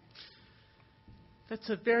 That's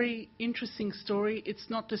a very interesting story. It's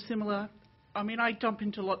not dissimilar. I mean, I jump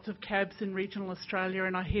into lots of cabs in regional Australia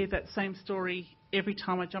and I hear that same story every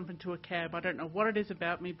time I jump into a cab. I don't know what it is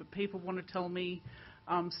about me, but people want to tell me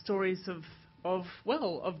stories of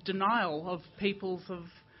denial of peoples,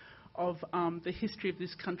 of the history of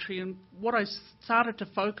this country. And what I started to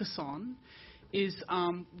focus on is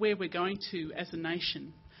where we're going to as a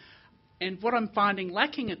nation. And what I'm finding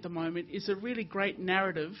lacking at the moment is a really great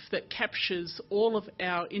narrative that captures all of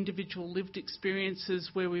our individual lived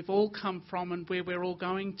experiences, where we've all come from and where we're all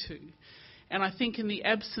going to. And I think in the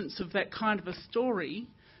absence of that kind of a story,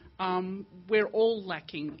 we're all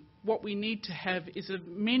lacking. What we need to have is a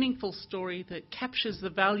meaningful story that captures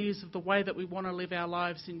the values of the way that we want to live our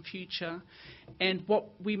lives in future and what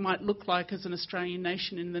we might look like as an Australian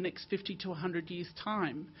nation in the next 50 to 100 years'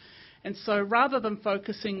 time. And so rather than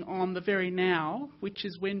focusing on the very now, which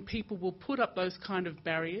is when people will put up those kind of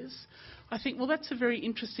barriers, I think, well, that's a very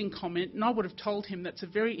interesting comment, and I would have told him that's a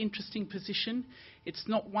very interesting position. It's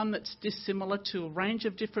not one that's dissimilar to a range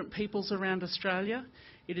of different peoples around Australia.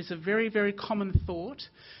 It is a very, very common thought.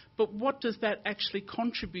 But what does that actually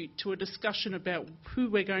contribute to a discussion about who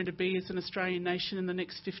we're going to be as an Australian nation in the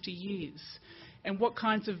next 50 years? And what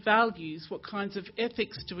kinds of values, what kinds of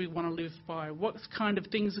ethics do we want to live by? What kind of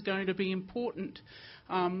things are going to be important?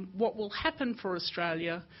 What will happen for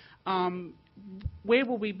Australia where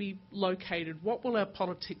will we be located? What will our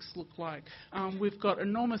politics look like? We've got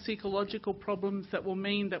enormous ecological problems that will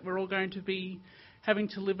mean that we're all going to be having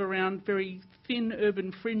to live around very thin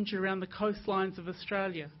urban fringe around the coastlines of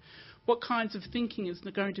Australia. What kinds of thinking is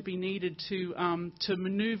going to be needed to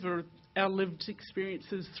manoeuvre our lived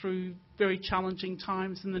experiences through very challenging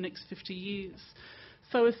times in the next 50 years?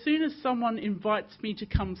 So as soon as someone invites me to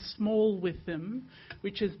come small with them,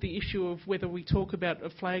 which is the issue of whether we talk about a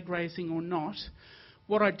flag raising or not,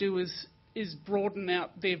 what I do is broaden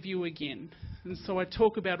out their view again. And so I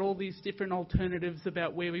talk about all these different alternatives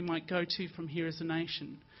about where we might go to from here as a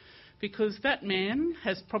nation. Because that man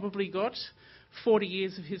has probably got 40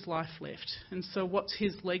 years of his life left. And so what's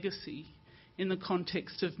his legacy in the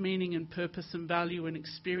context of meaning and purpose and value and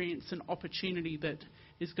experience and opportunity that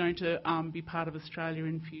is going to be part of Australia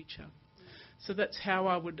in future? So that's how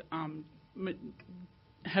I would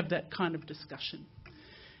have that kind of discussion.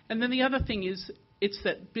 And then the other thing is, it's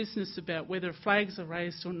that business about whether flags are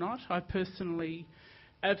raised or not. I personally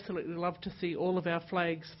absolutely love to see all of our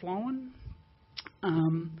flags flown.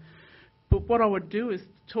 But what I would do is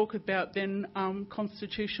talk about then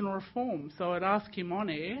constitutional reform. So I'd ask him on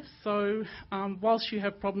air, so whilst you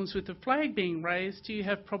have problems with the flag being raised, do you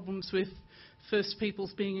have problems with First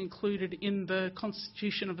Peoples being included in the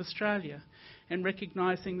Constitution of Australia and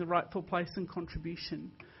recognising the rightful place and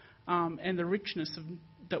contribution and the richness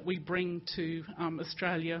that we bring to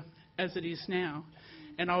Australia as it is now?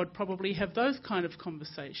 And I would probably have those kind of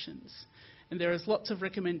conversations. And there is lots of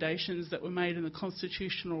recommendations that were made in the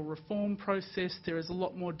constitutional reform process. There is a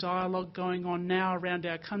lot more dialogue going on now around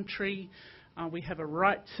our country. We have a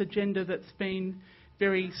rights agenda that's been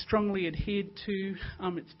very strongly adhered to.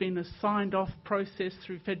 It's been a signed-off process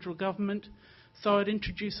through federal government. So I'd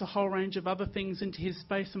introduce a whole range of other things into his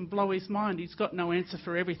space and blow his mind. He's got no answer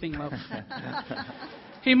for everything, love.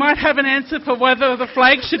 He might have an answer for whether the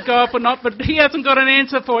flag should go up or not, but he hasn't got an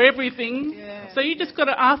answer for everything. Yeah. So you just got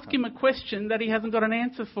to ask him a question that he hasn't got an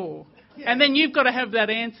answer for. Yeah. And then you've got to have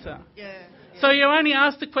that answer. Yeah. So you only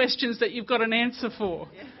ask the questions that you've got an answer for.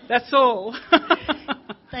 Yeah. That's all.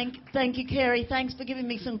 Thank you, Kerry. Thanks for giving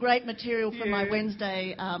me some great material for my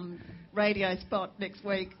Wednesday radio spot next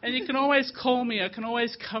week. And you can always call me. I can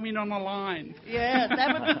always come in on a line. Yeah,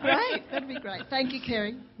 that would be great. That would be great. Thank you,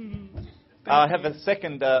 Kerry. I have a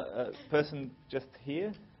second person just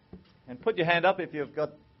here. And put your hand up if you've got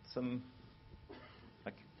some...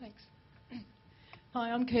 Okay. Thanks. Hi,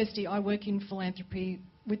 I'm Kirsty. I work in philanthropy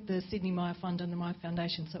with the Sydney Myer Fund and the Myer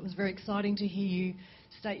Foundation, so it was very exciting to hear you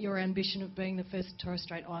state your ambition of being the first Torres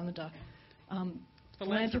Strait Islander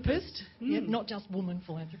philanthropist. Yep, not just woman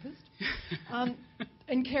philanthropist.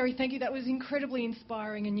 And Kerry, thank you. That was incredibly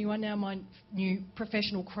inspiring, and you are now my new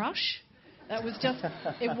professional crush. That was just,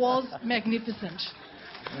 it was magnificent.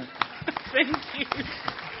 Thank you.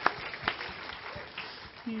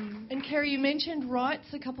 And Kerry, you mentioned rights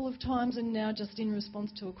a couple of times, and now just in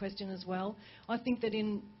response to a question as well. I think that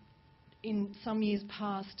in some years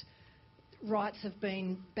past, rights have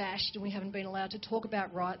been bashed and we haven't been allowed to talk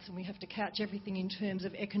about rights, and we have to couch everything in terms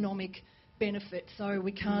of economic benefit. So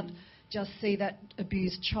we can't just see that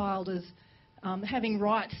abused child as having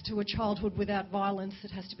rights to a childhood without violence.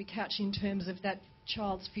 It has to be couched in terms of that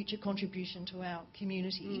child's future contribution to our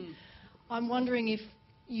community. I'm wondering if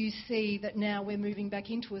you see that now we're moving back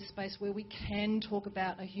into a space where we can talk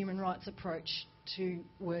about a human rights approach to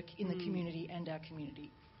work in the community and our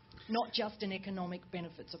community, not just an economic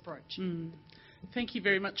benefits approach. Thank you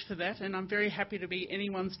very much for that, and I'm very happy to be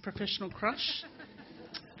anyone's professional crush.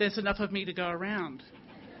 There's enough of me to go around.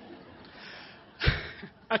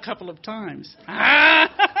 A couple of times.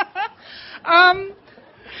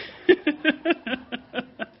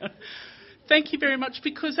 Thank you very much,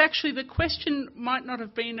 because actually the question might not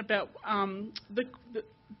have been about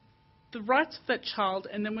the rights of that child,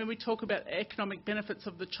 and then when we talk about economic benefits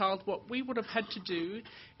of the child, what we would have had to do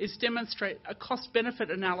is demonstrate a cost-benefit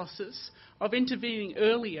analysis of intervening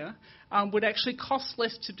earlier would actually cost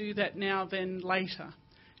less to do that now than later.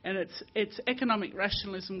 And it's economic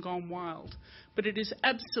rationalism gone wild. But it is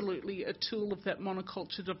absolutely a tool of that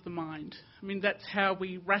monoculture of the mind. I mean, that's how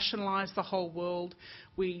we rationalise the whole world.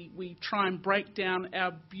 We try and break down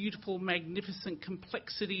our beautiful, magnificent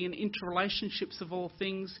complexity and interrelationships of all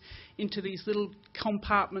things into these little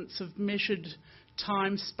compartments of measured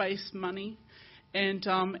time, space, money. And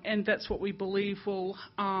that's what we believe will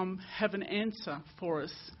have an answer for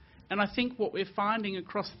us. And I think what we're finding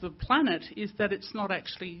across the planet is that it's not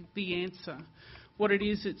actually the answer. What it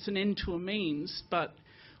is, it's an end to a means, but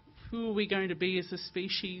who are we going to be as a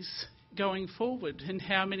species going forward, and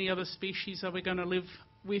how many other species are we going to live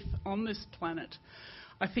with on this planet?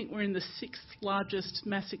 I think we're in the 6th largest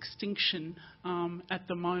mass extinction at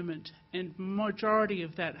the moment, and majority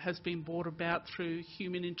of that has been brought about through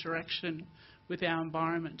human interaction with our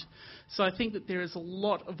environment. So I think that there is a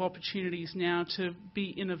lot of opportunities now to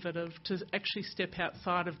be innovative, to actually step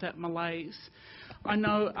outside of that malaise. I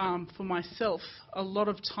know for myself, a lot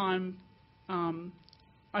of time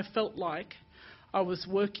I felt like I was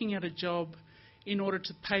working at a job in order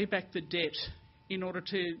to pay back the debt, in order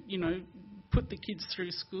to, put the kids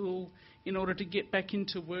through school, in order to get back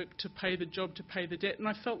into work, to pay the job, to pay the debt. And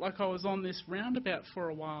I felt like I was on this roundabout for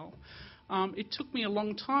a while. It took me a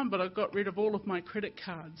long time, but I got rid of all of my credit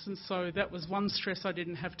cards, and so that was one stress I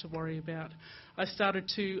didn't have to worry about. I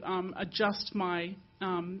started to adjust my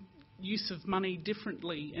use of money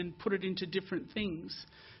differently and put it into different things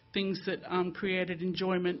that created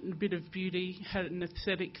enjoyment and a bit of beauty, had an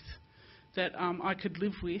aesthetic that I could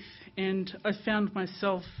live with, and I found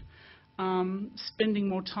myself spending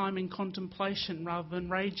more time in contemplation rather than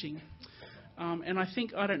raging. And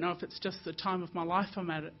I don't know if it's just the time of my life I'm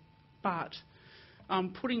at it, but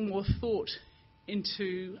putting more thought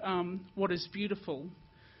into what is beautiful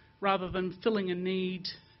rather than filling a need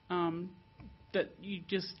that you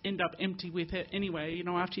just end up empty with it anyway.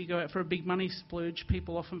 After you go out for a big money splurge,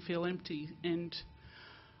 people often feel empty, and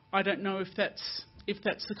I don't know if that's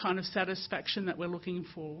the kind of satisfaction that we're looking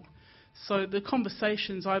for. So the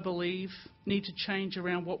conversations, I believe, need to change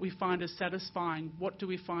around what we find as satisfying, what do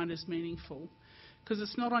we find as meaningful. Because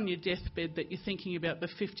it's not on your deathbed that you're thinking about the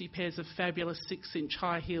 50 pairs of fabulous 6-inch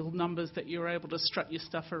high heel numbers that you're able to strut your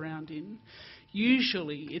stuff around in.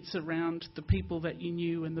 Usually it's around the people that you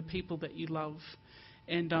knew and the people that you love,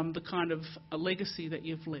 and the kind of a legacy that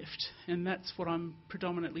you've left. And that's what I'm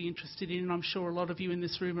predominantly interested in, and I'm sure a lot of you in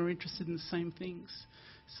this room are interested in the same things.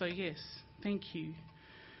 So yes, thank you.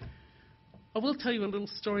 I will tell you a little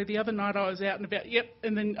story. The other night I was out and about,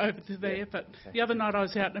 and then over to there, but the other night I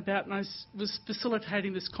was out and about, and I was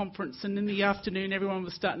facilitating this conference, and in the afternoon everyone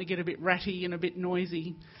was starting to get a bit ratty and a bit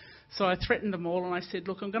noisy. So I threatened them all, and I said,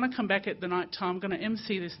 look, I'm going to come back at the night time, I'm going to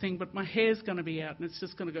MC this thing, but my hair's going to be out, and it's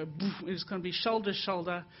just going to go, boof, it's going to be shoulder to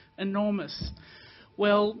shoulder, enormous.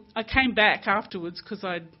 Well, I came back afterwards because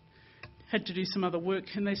I'd had to do some other work,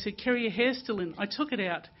 and they said, Kerry, your hair's still in. I took it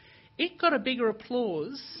out. It got a bigger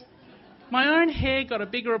applause. My own hair got a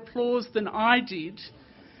bigger applause than I did,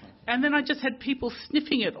 and then I just had people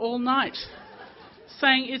sniffing it all night,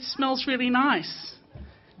 saying it smells really nice.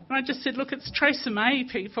 And I just said, look, it's Tresemme,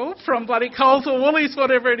 people, from bloody Coles or Woolies,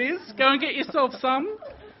 whatever it is. Go and get yourself some.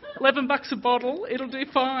 $11 a bottle, it'll do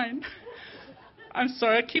fine. I'm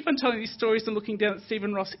sorry, I keep on telling these stories and looking down at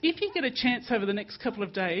Stephen Ross. If you get a chance over the next couple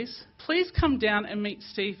of days, please come down and meet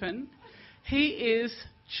Stephen. He is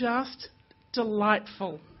just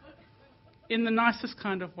delightful, in the nicest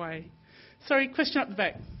kind of way. Sorry, question up the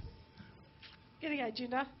back. G'day,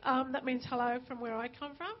 Jinder. That means hello from where I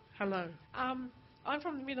come from. Hello. I'm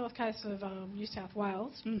from the mid-north coast of New South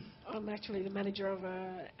Wales. I'm actually the manager of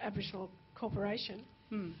an Aboriginal corporation.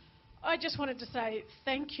 I just wanted to say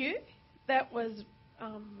thank you. That was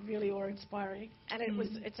really awe-inspiring, and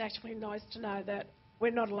it's actually nice to know that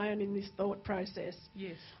we're not alone in this thought process.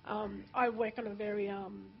 Yes. I work on a very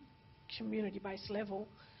community-based level,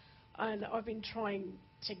 and I've been trying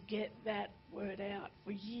to get that word out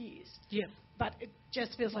for years. Yeah. But it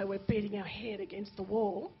just feels like we're beating our head against the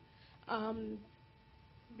wall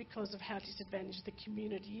because of how disadvantaged the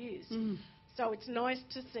community is. So it's nice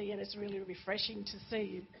to see, and it's really refreshing to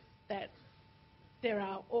see that there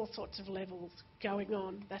are all sorts of levels going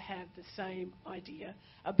on that have the same idea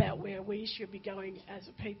about where we should be going as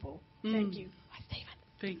a people. Thank you. Hi, Stephen.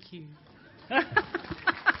 Thank you.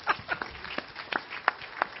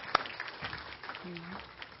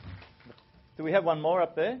 Do we have one more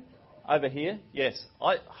up there? Over here? Yes.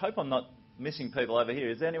 I hope I'm not missing people over here.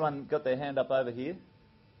 Has anyone got their hand up over here?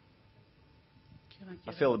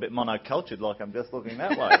 I feel a bit monocultured, like I'm just looking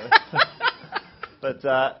that way. But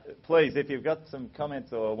please, if you've got some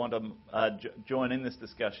comments or want to join in this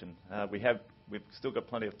discussion, we've still got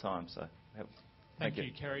plenty of time. So thank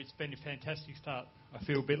you, Kerry. It's been a fantastic start. I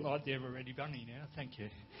feel a bit like the Ever-Ready Bunny now. Thank you.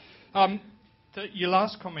 Your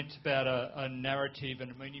last comment about a narrative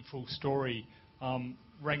and a meaningful story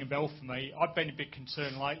rang a bell for me. I've been a bit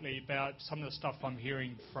concerned lately about some of the stuff I'm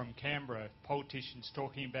hearing from Canberra, politicians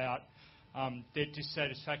talking about their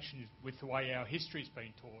dissatisfaction with the way our history's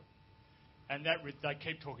been taught. And they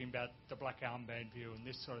keep talking about the black armband view and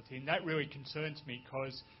this sort of thing. That really concerns me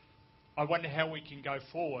because I wonder how we can go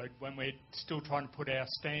forward when we're still trying to put our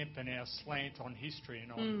stamp and our slant on history.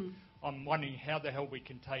 And I'm wondering how the hell we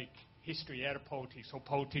can take history out of politics or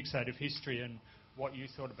politics out of history, and what you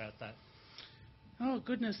thought about that. Oh,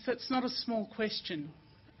 goodness, that's not a small question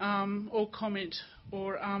or comment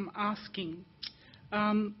or asking.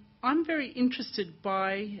 I'm very interested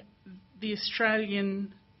by the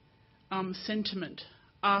Australian sentiment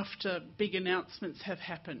after big announcements have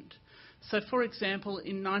happened. So, for example,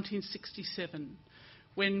 in 1967,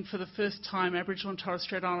 when for the first time Aboriginal and Torres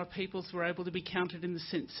Strait Islander peoples were able to be counted in the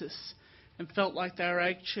census and felt like they were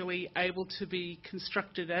actually able to be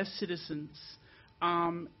constructed as citizens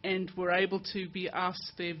and were able to be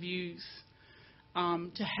asked their views,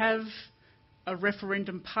 to have a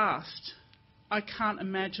referendum passed, I can't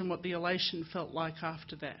imagine what the elation felt like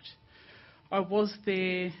after that. I was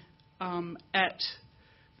there at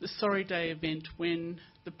the Sorry Day event when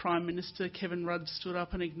the Prime Minister, Kevin Rudd, stood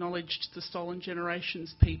up and acknowledged the Stolen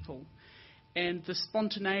Generations people, and the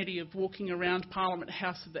spontaneity of walking around Parliament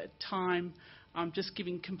House at that time, just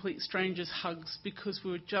giving complete strangers hugs because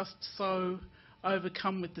we were just so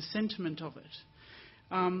overcome with the sentiment of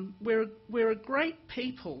it. We're a great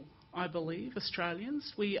people, I believe,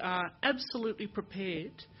 Australians. We are absolutely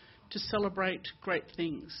prepared to celebrate great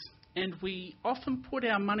things, and we often put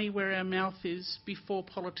our money where our mouth is before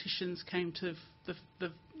politicians came to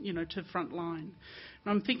to front line.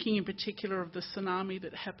 And I'm thinking in particular of the tsunami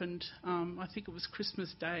that happened, I think it was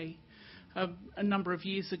Christmas Day, a number of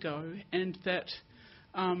years ago, and that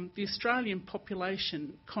the Australian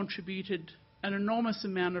population contributed an enormous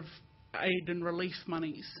amount of aid and relief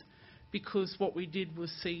monies because what we did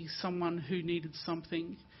was see someone who needed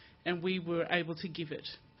something and we were able to give it.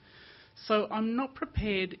 So I'm not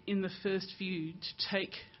prepared in the first view to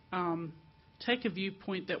take a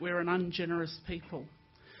viewpoint that we're an ungenerous people.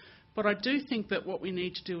 But I do think that what we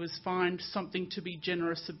need to do is find something to be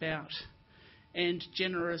generous about and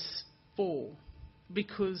generous for,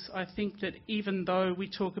 because I think that even though we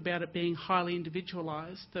talk about it being highly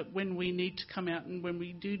individualised, that when we need to come out and when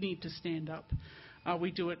we do need to stand up, we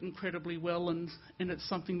do it incredibly well, and it's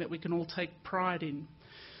something that we can all take pride in.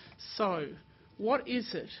 So, what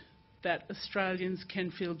is it that Australians can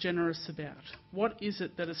feel generous about? What is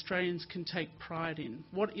it that Australians can take pride in?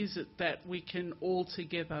 What is it that we can all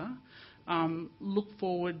together look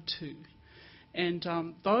forward to? And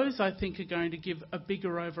those, I think, are going to give a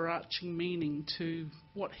bigger overarching meaning to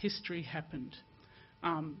what history happened,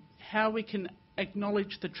 how we can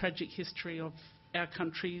acknowledge the tragic history of our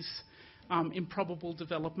country's improbable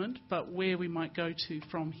development, but where we might go to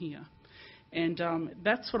from here. And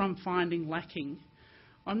that's what I'm finding lacking.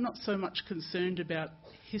 I'm not so much concerned about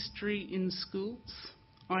history in schools.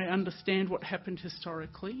 I understand what happened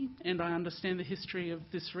historically, and I understand the history of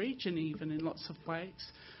this region even in lots of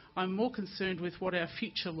ways. I'm more concerned with what our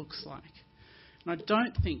future looks like. And I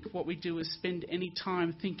don't think what we do is spend any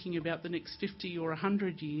time thinking about the next 50 or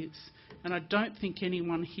 100 years. And I don't think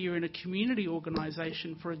anyone here in a community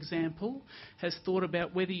organisation, for example, has thought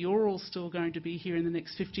about whether you're all still going to be here in the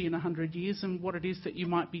next 50 and 100 years and what it is that you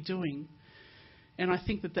might be doing. And I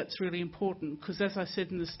think that that's really important because, as I said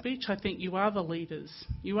in the speech, I think you are the leaders.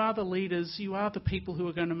 You are the leaders. You are the people who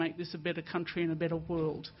are going to make this a better country and a better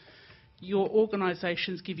world. Your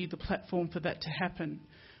organisations give you the platform for that to happen.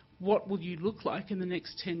 What will you look like in the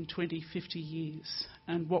next 10, 20, 50 years?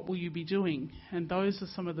 And what will you be doing? And those are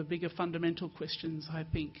some of the bigger fundamental questions, I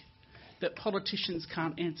think, that politicians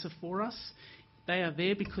can't answer for us. They are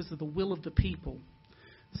there because of the will of the people.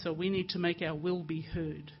 So we need to make our will be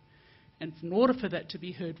heard. And in order for that to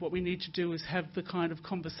be heard, what we need to do is have the kind of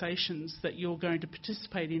conversations that you're going to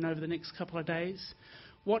participate in over the next couple of days.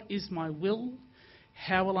 What is my will?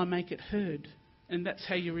 How will I make it heard? And that's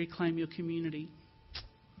how you reclaim your community.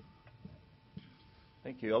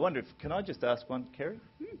 Thank you. I wonder if, can I just ask one, Kerry?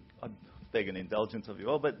 I beg an indulgence of you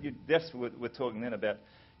all, but you just were talking then about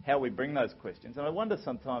how we bring those questions. And I wonder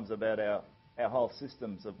sometimes about our whole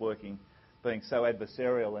systems of working being so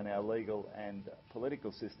adversarial in our legal and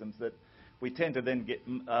political systems that we tend to then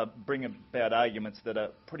bring about arguments that are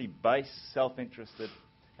pretty base, self-interested,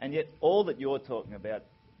 and yet all that you're talking about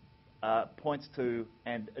points to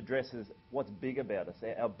and addresses what's big about us,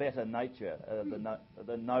 our better nature,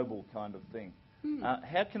 the noble kind of thing.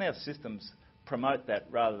 How can our systems promote that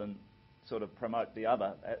rather than sort of promote the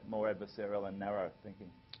other, more adversarial and narrow thinking?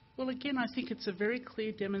 Well, again, I think it's a very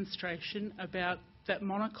clear demonstration about that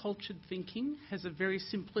monocultured thinking has a very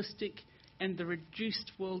simplistic and the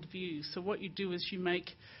reduced worldview. So what you do is you make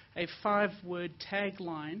a 5-word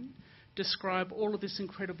tagline, describe all of this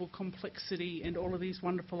incredible complexity and all of these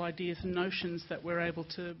wonderful ideas and notions that we're able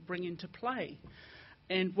to bring into play.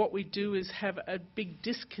 And what we do is have a big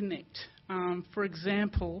disconnect. For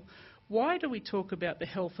example, why do we talk about the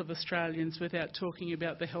health of Australians without talking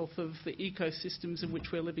about the health of the ecosystems in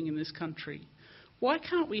which we're living in this country? Why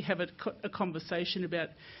can't we have a conversation about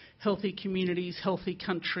healthy communities, healthy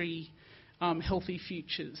country, healthy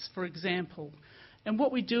futures, for example? And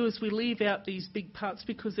what we do is we leave out these big parts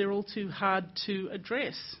because they're all too hard to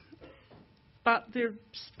address. But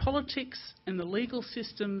politics and the legal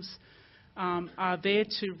systems are there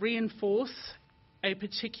to reinforce a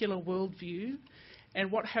particular worldview. And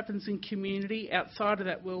what happens in community outside of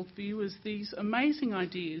that worldview is these amazing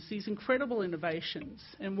ideas, these incredible innovations.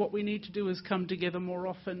 And what we need to do is come together more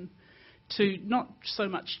often to not so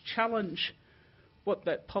much challenge what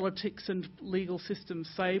that politics and legal systems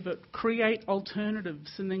say, but create alternatives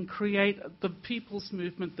and then create the people's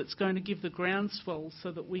movement that's going to give the groundswell so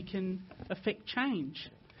that we can affect change.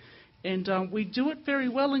 And we do it very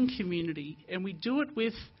well in community, and we do it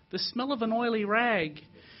with the smell of an oily rag.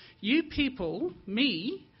 You people,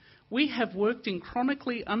 me, we have worked in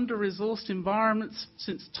chronically under-resourced environments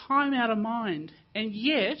since time out of mind, and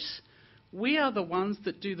yet we are the ones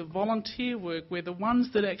that do the volunteer work. We're the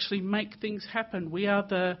ones that actually make things happen. We are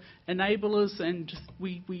the enablers, and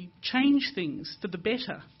we change things for the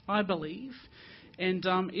better, I believe. And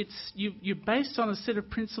you're based on a set of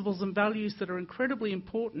principles and values that are incredibly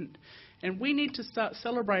important. And we need to start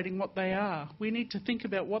celebrating what they are. We need to think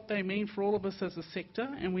about what they mean for all of us as a sector,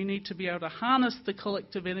 and we need to be able to harness the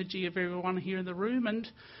collective energy of everyone here in the room and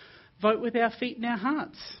vote with our feet and our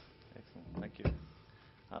hearts. Excellent, thank you.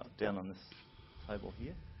 Down on this table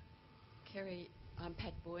here. Kerry, I'm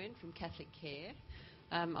Pat Boyan from Catholic Care.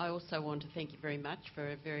 I also want to thank you very much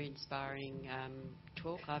for a very inspiring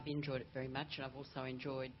talk. I've enjoyed it very much, and I've also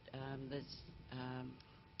enjoyed the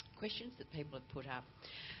questions that people have put up.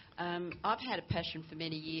 I've had a passion for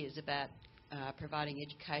many years about providing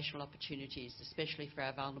educational opportunities, especially for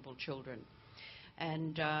our vulnerable children.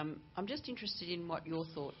 And I'm just interested in what your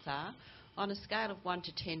thoughts are. On a scale of 1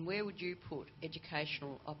 to 10, where would you put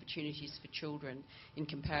educational opportunities for children in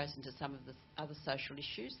comparison to some of the other social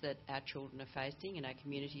issues that our children are facing and our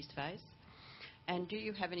communities face? And do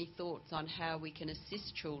you have any thoughts on how we can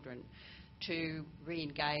assist children to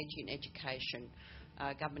re-engage in education?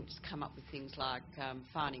 Government has come up with things like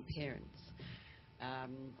fining parents,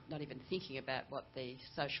 not even thinking about what the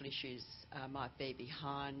social issues might be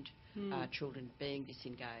behind children being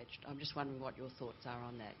disengaged. I'm just wondering what your thoughts are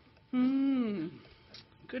on that.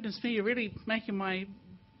 Goodness me, you're really making my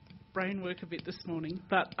brain work a bit this morning.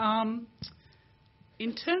 But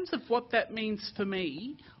in terms of what that means for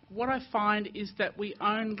me, what I find is that we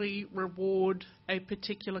only reward a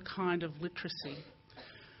particular kind of literacy.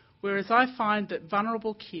 Whereas I find that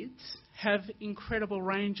vulnerable kids have incredible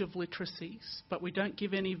range of literacies, but we don't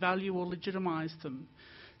give any value or legitimise them.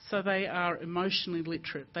 So they are emotionally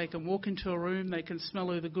literate. They can walk into a room, they can smell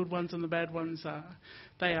who the good ones and the bad ones are.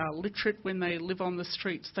 They are literate when they live on the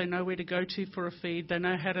streets. They know where to go to for a feed. They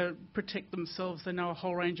know how to protect themselves. They know a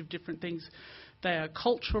whole range of different things. They are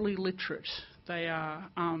culturally literate. They are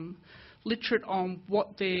literate on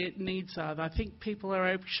what their needs are. I think people are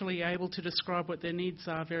actually able to describe what their needs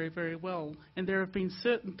are very, very well. And there have been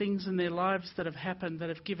certain things in their lives that have happened that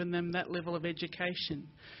have given them that level of education.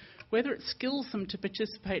 Whether it skills them to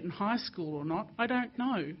participate in high school or not, I don't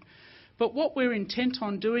know. But what we're intent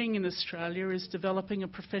on doing in Australia is developing a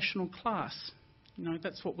professional class. You know,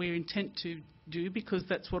 that's what we're intent to do because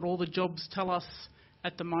that's what all the jobs tell us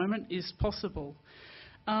at the moment is possible.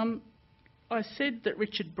 I said that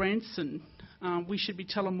Richard Branson, we should be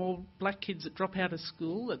telling more black kids that drop out of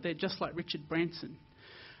school that they're just like Richard Branson.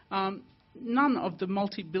 None of the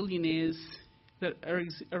multi-billionaires that are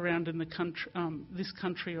around in the country, this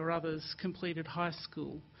country or others, completed high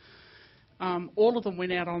school. All of them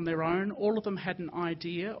went out on their own. All of them had an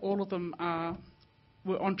idea. All of them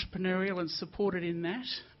were entrepreneurial and supported in that.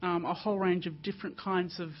 A whole range of different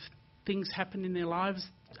kinds of things happened in their lives,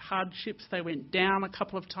 hardships. They went down a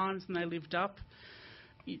couple of times and they lived up.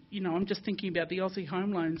 You know, I'm just thinking about the Aussie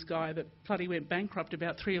Home Loans guy that bloody went bankrupt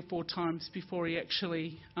about 3 or 4 times before he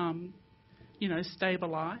actually,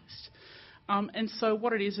 stabilised. And so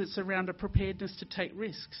what it is, it's around a preparedness to take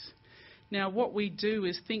risks. Now, what we do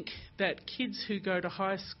is think that kids who go to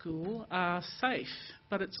high school are safe,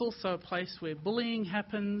 but it's also a place where bullying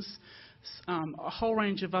happens, a whole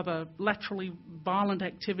range of other laterally violent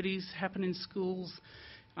activities happen in schools.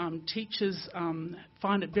 Teachers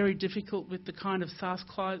find it very difficult with the kind of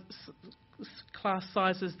class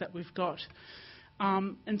sizes that we've got.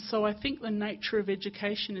 And so I think the nature of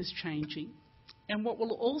education is changing. And what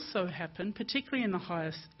will also happen, particularly in the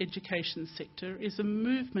higher education sector, is a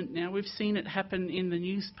movement now. We've seen it happen in the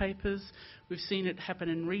newspapers. We've seen it happen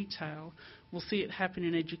in retail. We'll see it happen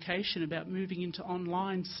in education about moving into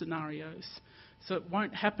online scenarios. So it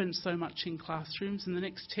won't happen so much in classrooms. In the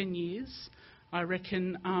next 10 years, I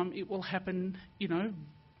reckon it will happen,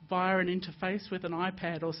 via an interface with an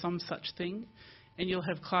iPad or some such thing, and you'll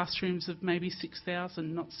have classrooms of maybe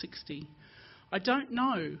 6,000, not 60. I don't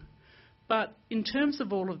know, but in terms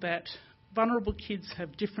of all of that, vulnerable kids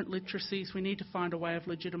have different literacies. We need to find a way of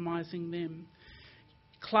legitimising them.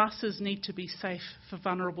 Classes need to be safe for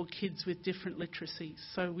vulnerable kids with different literacies,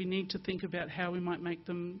 so we need to think about how we might make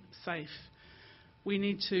them safe. We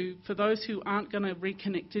need to, for those who aren't going to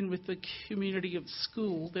reconnect in with the community of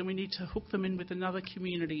school, then we need to hook them in with another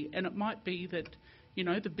community, and it might be that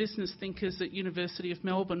the business thinkers at University of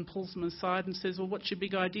Melbourne pulls them aside and says, well, what's your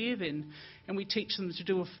big idea then? And we teach them to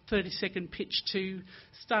do a 30-second pitch to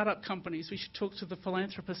start-up companies. We should talk to the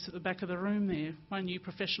philanthropist at the back of the room there, my new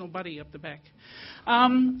professional buddy up the back.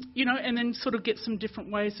 And then sort of get some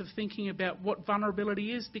different ways of thinking about what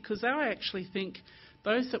vulnerability is, because I actually think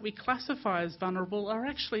those that we classify as vulnerable are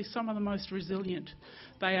actually some of the most resilient.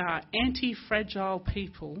 They are anti-fragile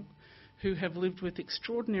people who have lived with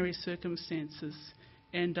extraordinary circumstances,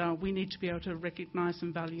 and we need to be able to recognise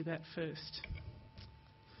and value that first.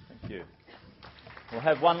 Thank you. We'll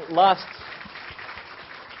have one last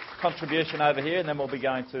contribution over here, and then we'll be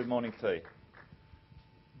going to morning tea.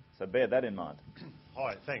 So bear that in mind.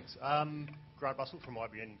 Hi, thanks. Grant Russell from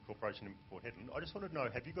IBN Corporation in Port Hedland. I just wanted to know,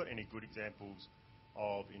 have you got any good examples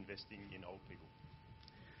of investing in old people?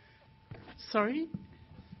 Sorry?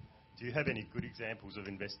 Do you have any good examples of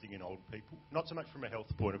investing in old people? Not so much from a health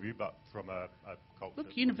point of view, but from a culture.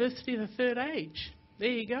 Look, University of the Third Age. There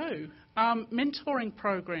you go. Mentoring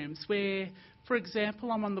programs where, for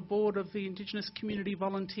example, I'm on the board of the Indigenous Community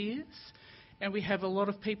Volunteers, and we have a lot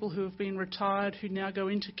of people who have been retired who now go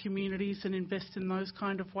into communities and invest in those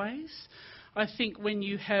kind of ways. I think when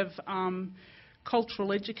you have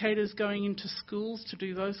cultural educators going into schools to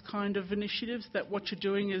do those kind of initiatives, that what you're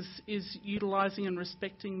doing is utilising and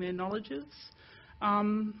respecting their knowledges.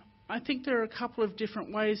 I think there are a couple of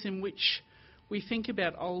different ways in which we think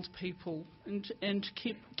about old people and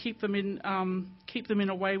keep them in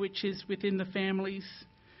a way which is within the family's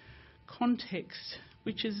context,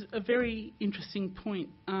 which is a very interesting point.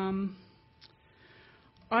 I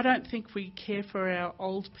don't think we care for our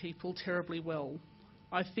old people terribly well.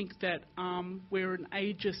 I think that we're an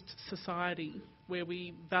ageist society where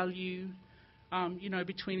we value,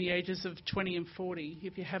 between the ages of 20 and 40.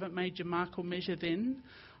 If you haven't made your mark or measure then,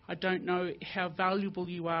 I don't know how valuable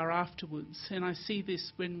you are afterwards. And I see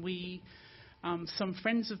this when some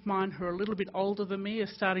friends of mine who are a little bit older than me are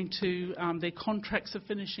starting to, their contracts are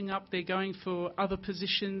finishing up, they're going for other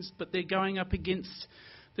positions, but they're going up against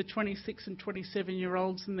the 26 and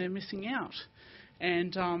 27-year-olds and they're missing out.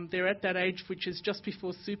 And they're at that age which is just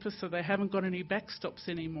before super, so they haven't got any backstops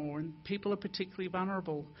anymore, and people are particularly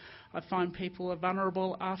vulnerable. I find people are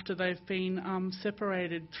vulnerable after they've been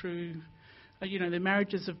separated through, their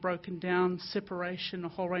marriages have broken down, separation, a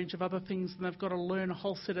whole range of other things, and they've got to learn a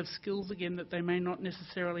whole set of skills again that they may not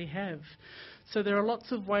necessarily have. So there are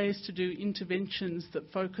lots of ways to do interventions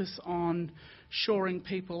that focus on shoring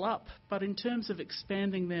people up, but in terms of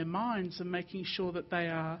expanding their minds and making sure that they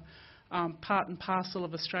are part and parcel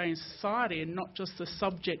of Australian society and not just the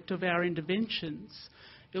subject of our interventions,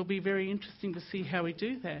 it'll be very interesting to see how we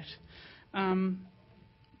do that.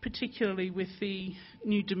 Particularly with the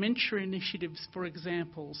new dementia initiatives, for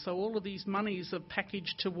example. So all of these monies are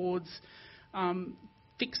packaged towards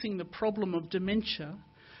fixing the problem of dementia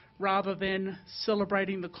rather than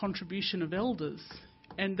celebrating the contribution of elders.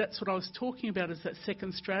 And that's what I was talking about, is that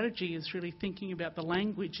second strategy is really thinking about the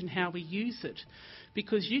language and how we use it.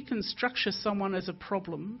 Because you can structure someone as a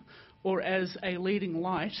problem or as a leading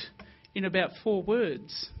light in about 4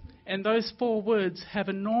 words. And those 4 words have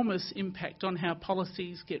enormous impact on how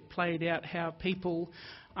policies get played out, how people,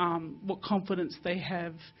 what confidence they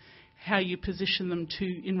have, how you position them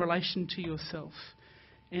in relation to yourself.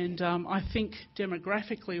 And I think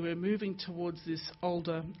demographically we're moving towards this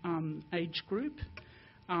older age group.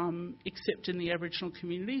 Except in the Aboriginal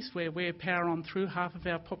communities where we're power on through, half of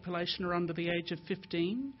our population are under the age of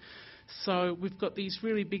 15. So we've got these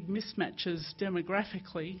really big mismatches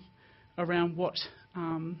demographically around what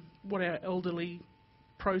our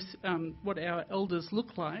elders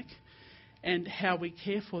look like and how we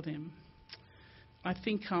care for them. I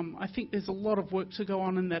think there's a lot of work to go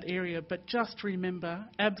on in that area, but just remember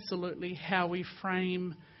absolutely how we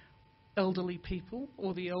frame elderly people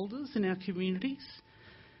or the elders in our communities.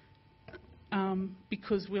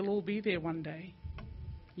 Because we'll all be there one day,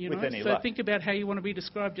 With any so luck. Think about how you want to be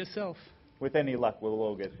described yourself. With any luck, we'll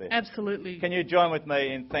all get there. Absolutely. Can you join with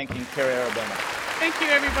me in thanking Kerry Arabella? Thank you,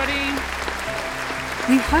 everybody.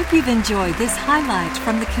 We hope you've enjoyed this highlight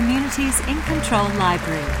from the Communities in Control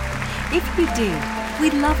Library. If you did,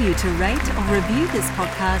 we'd love you to rate or review this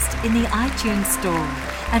podcast in the iTunes Store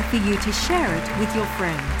and for you to share it with your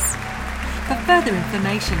friends. For further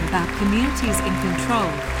information about Communities in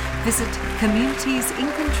Control, visit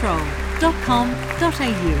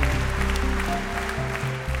communitiesincontrol.com.au.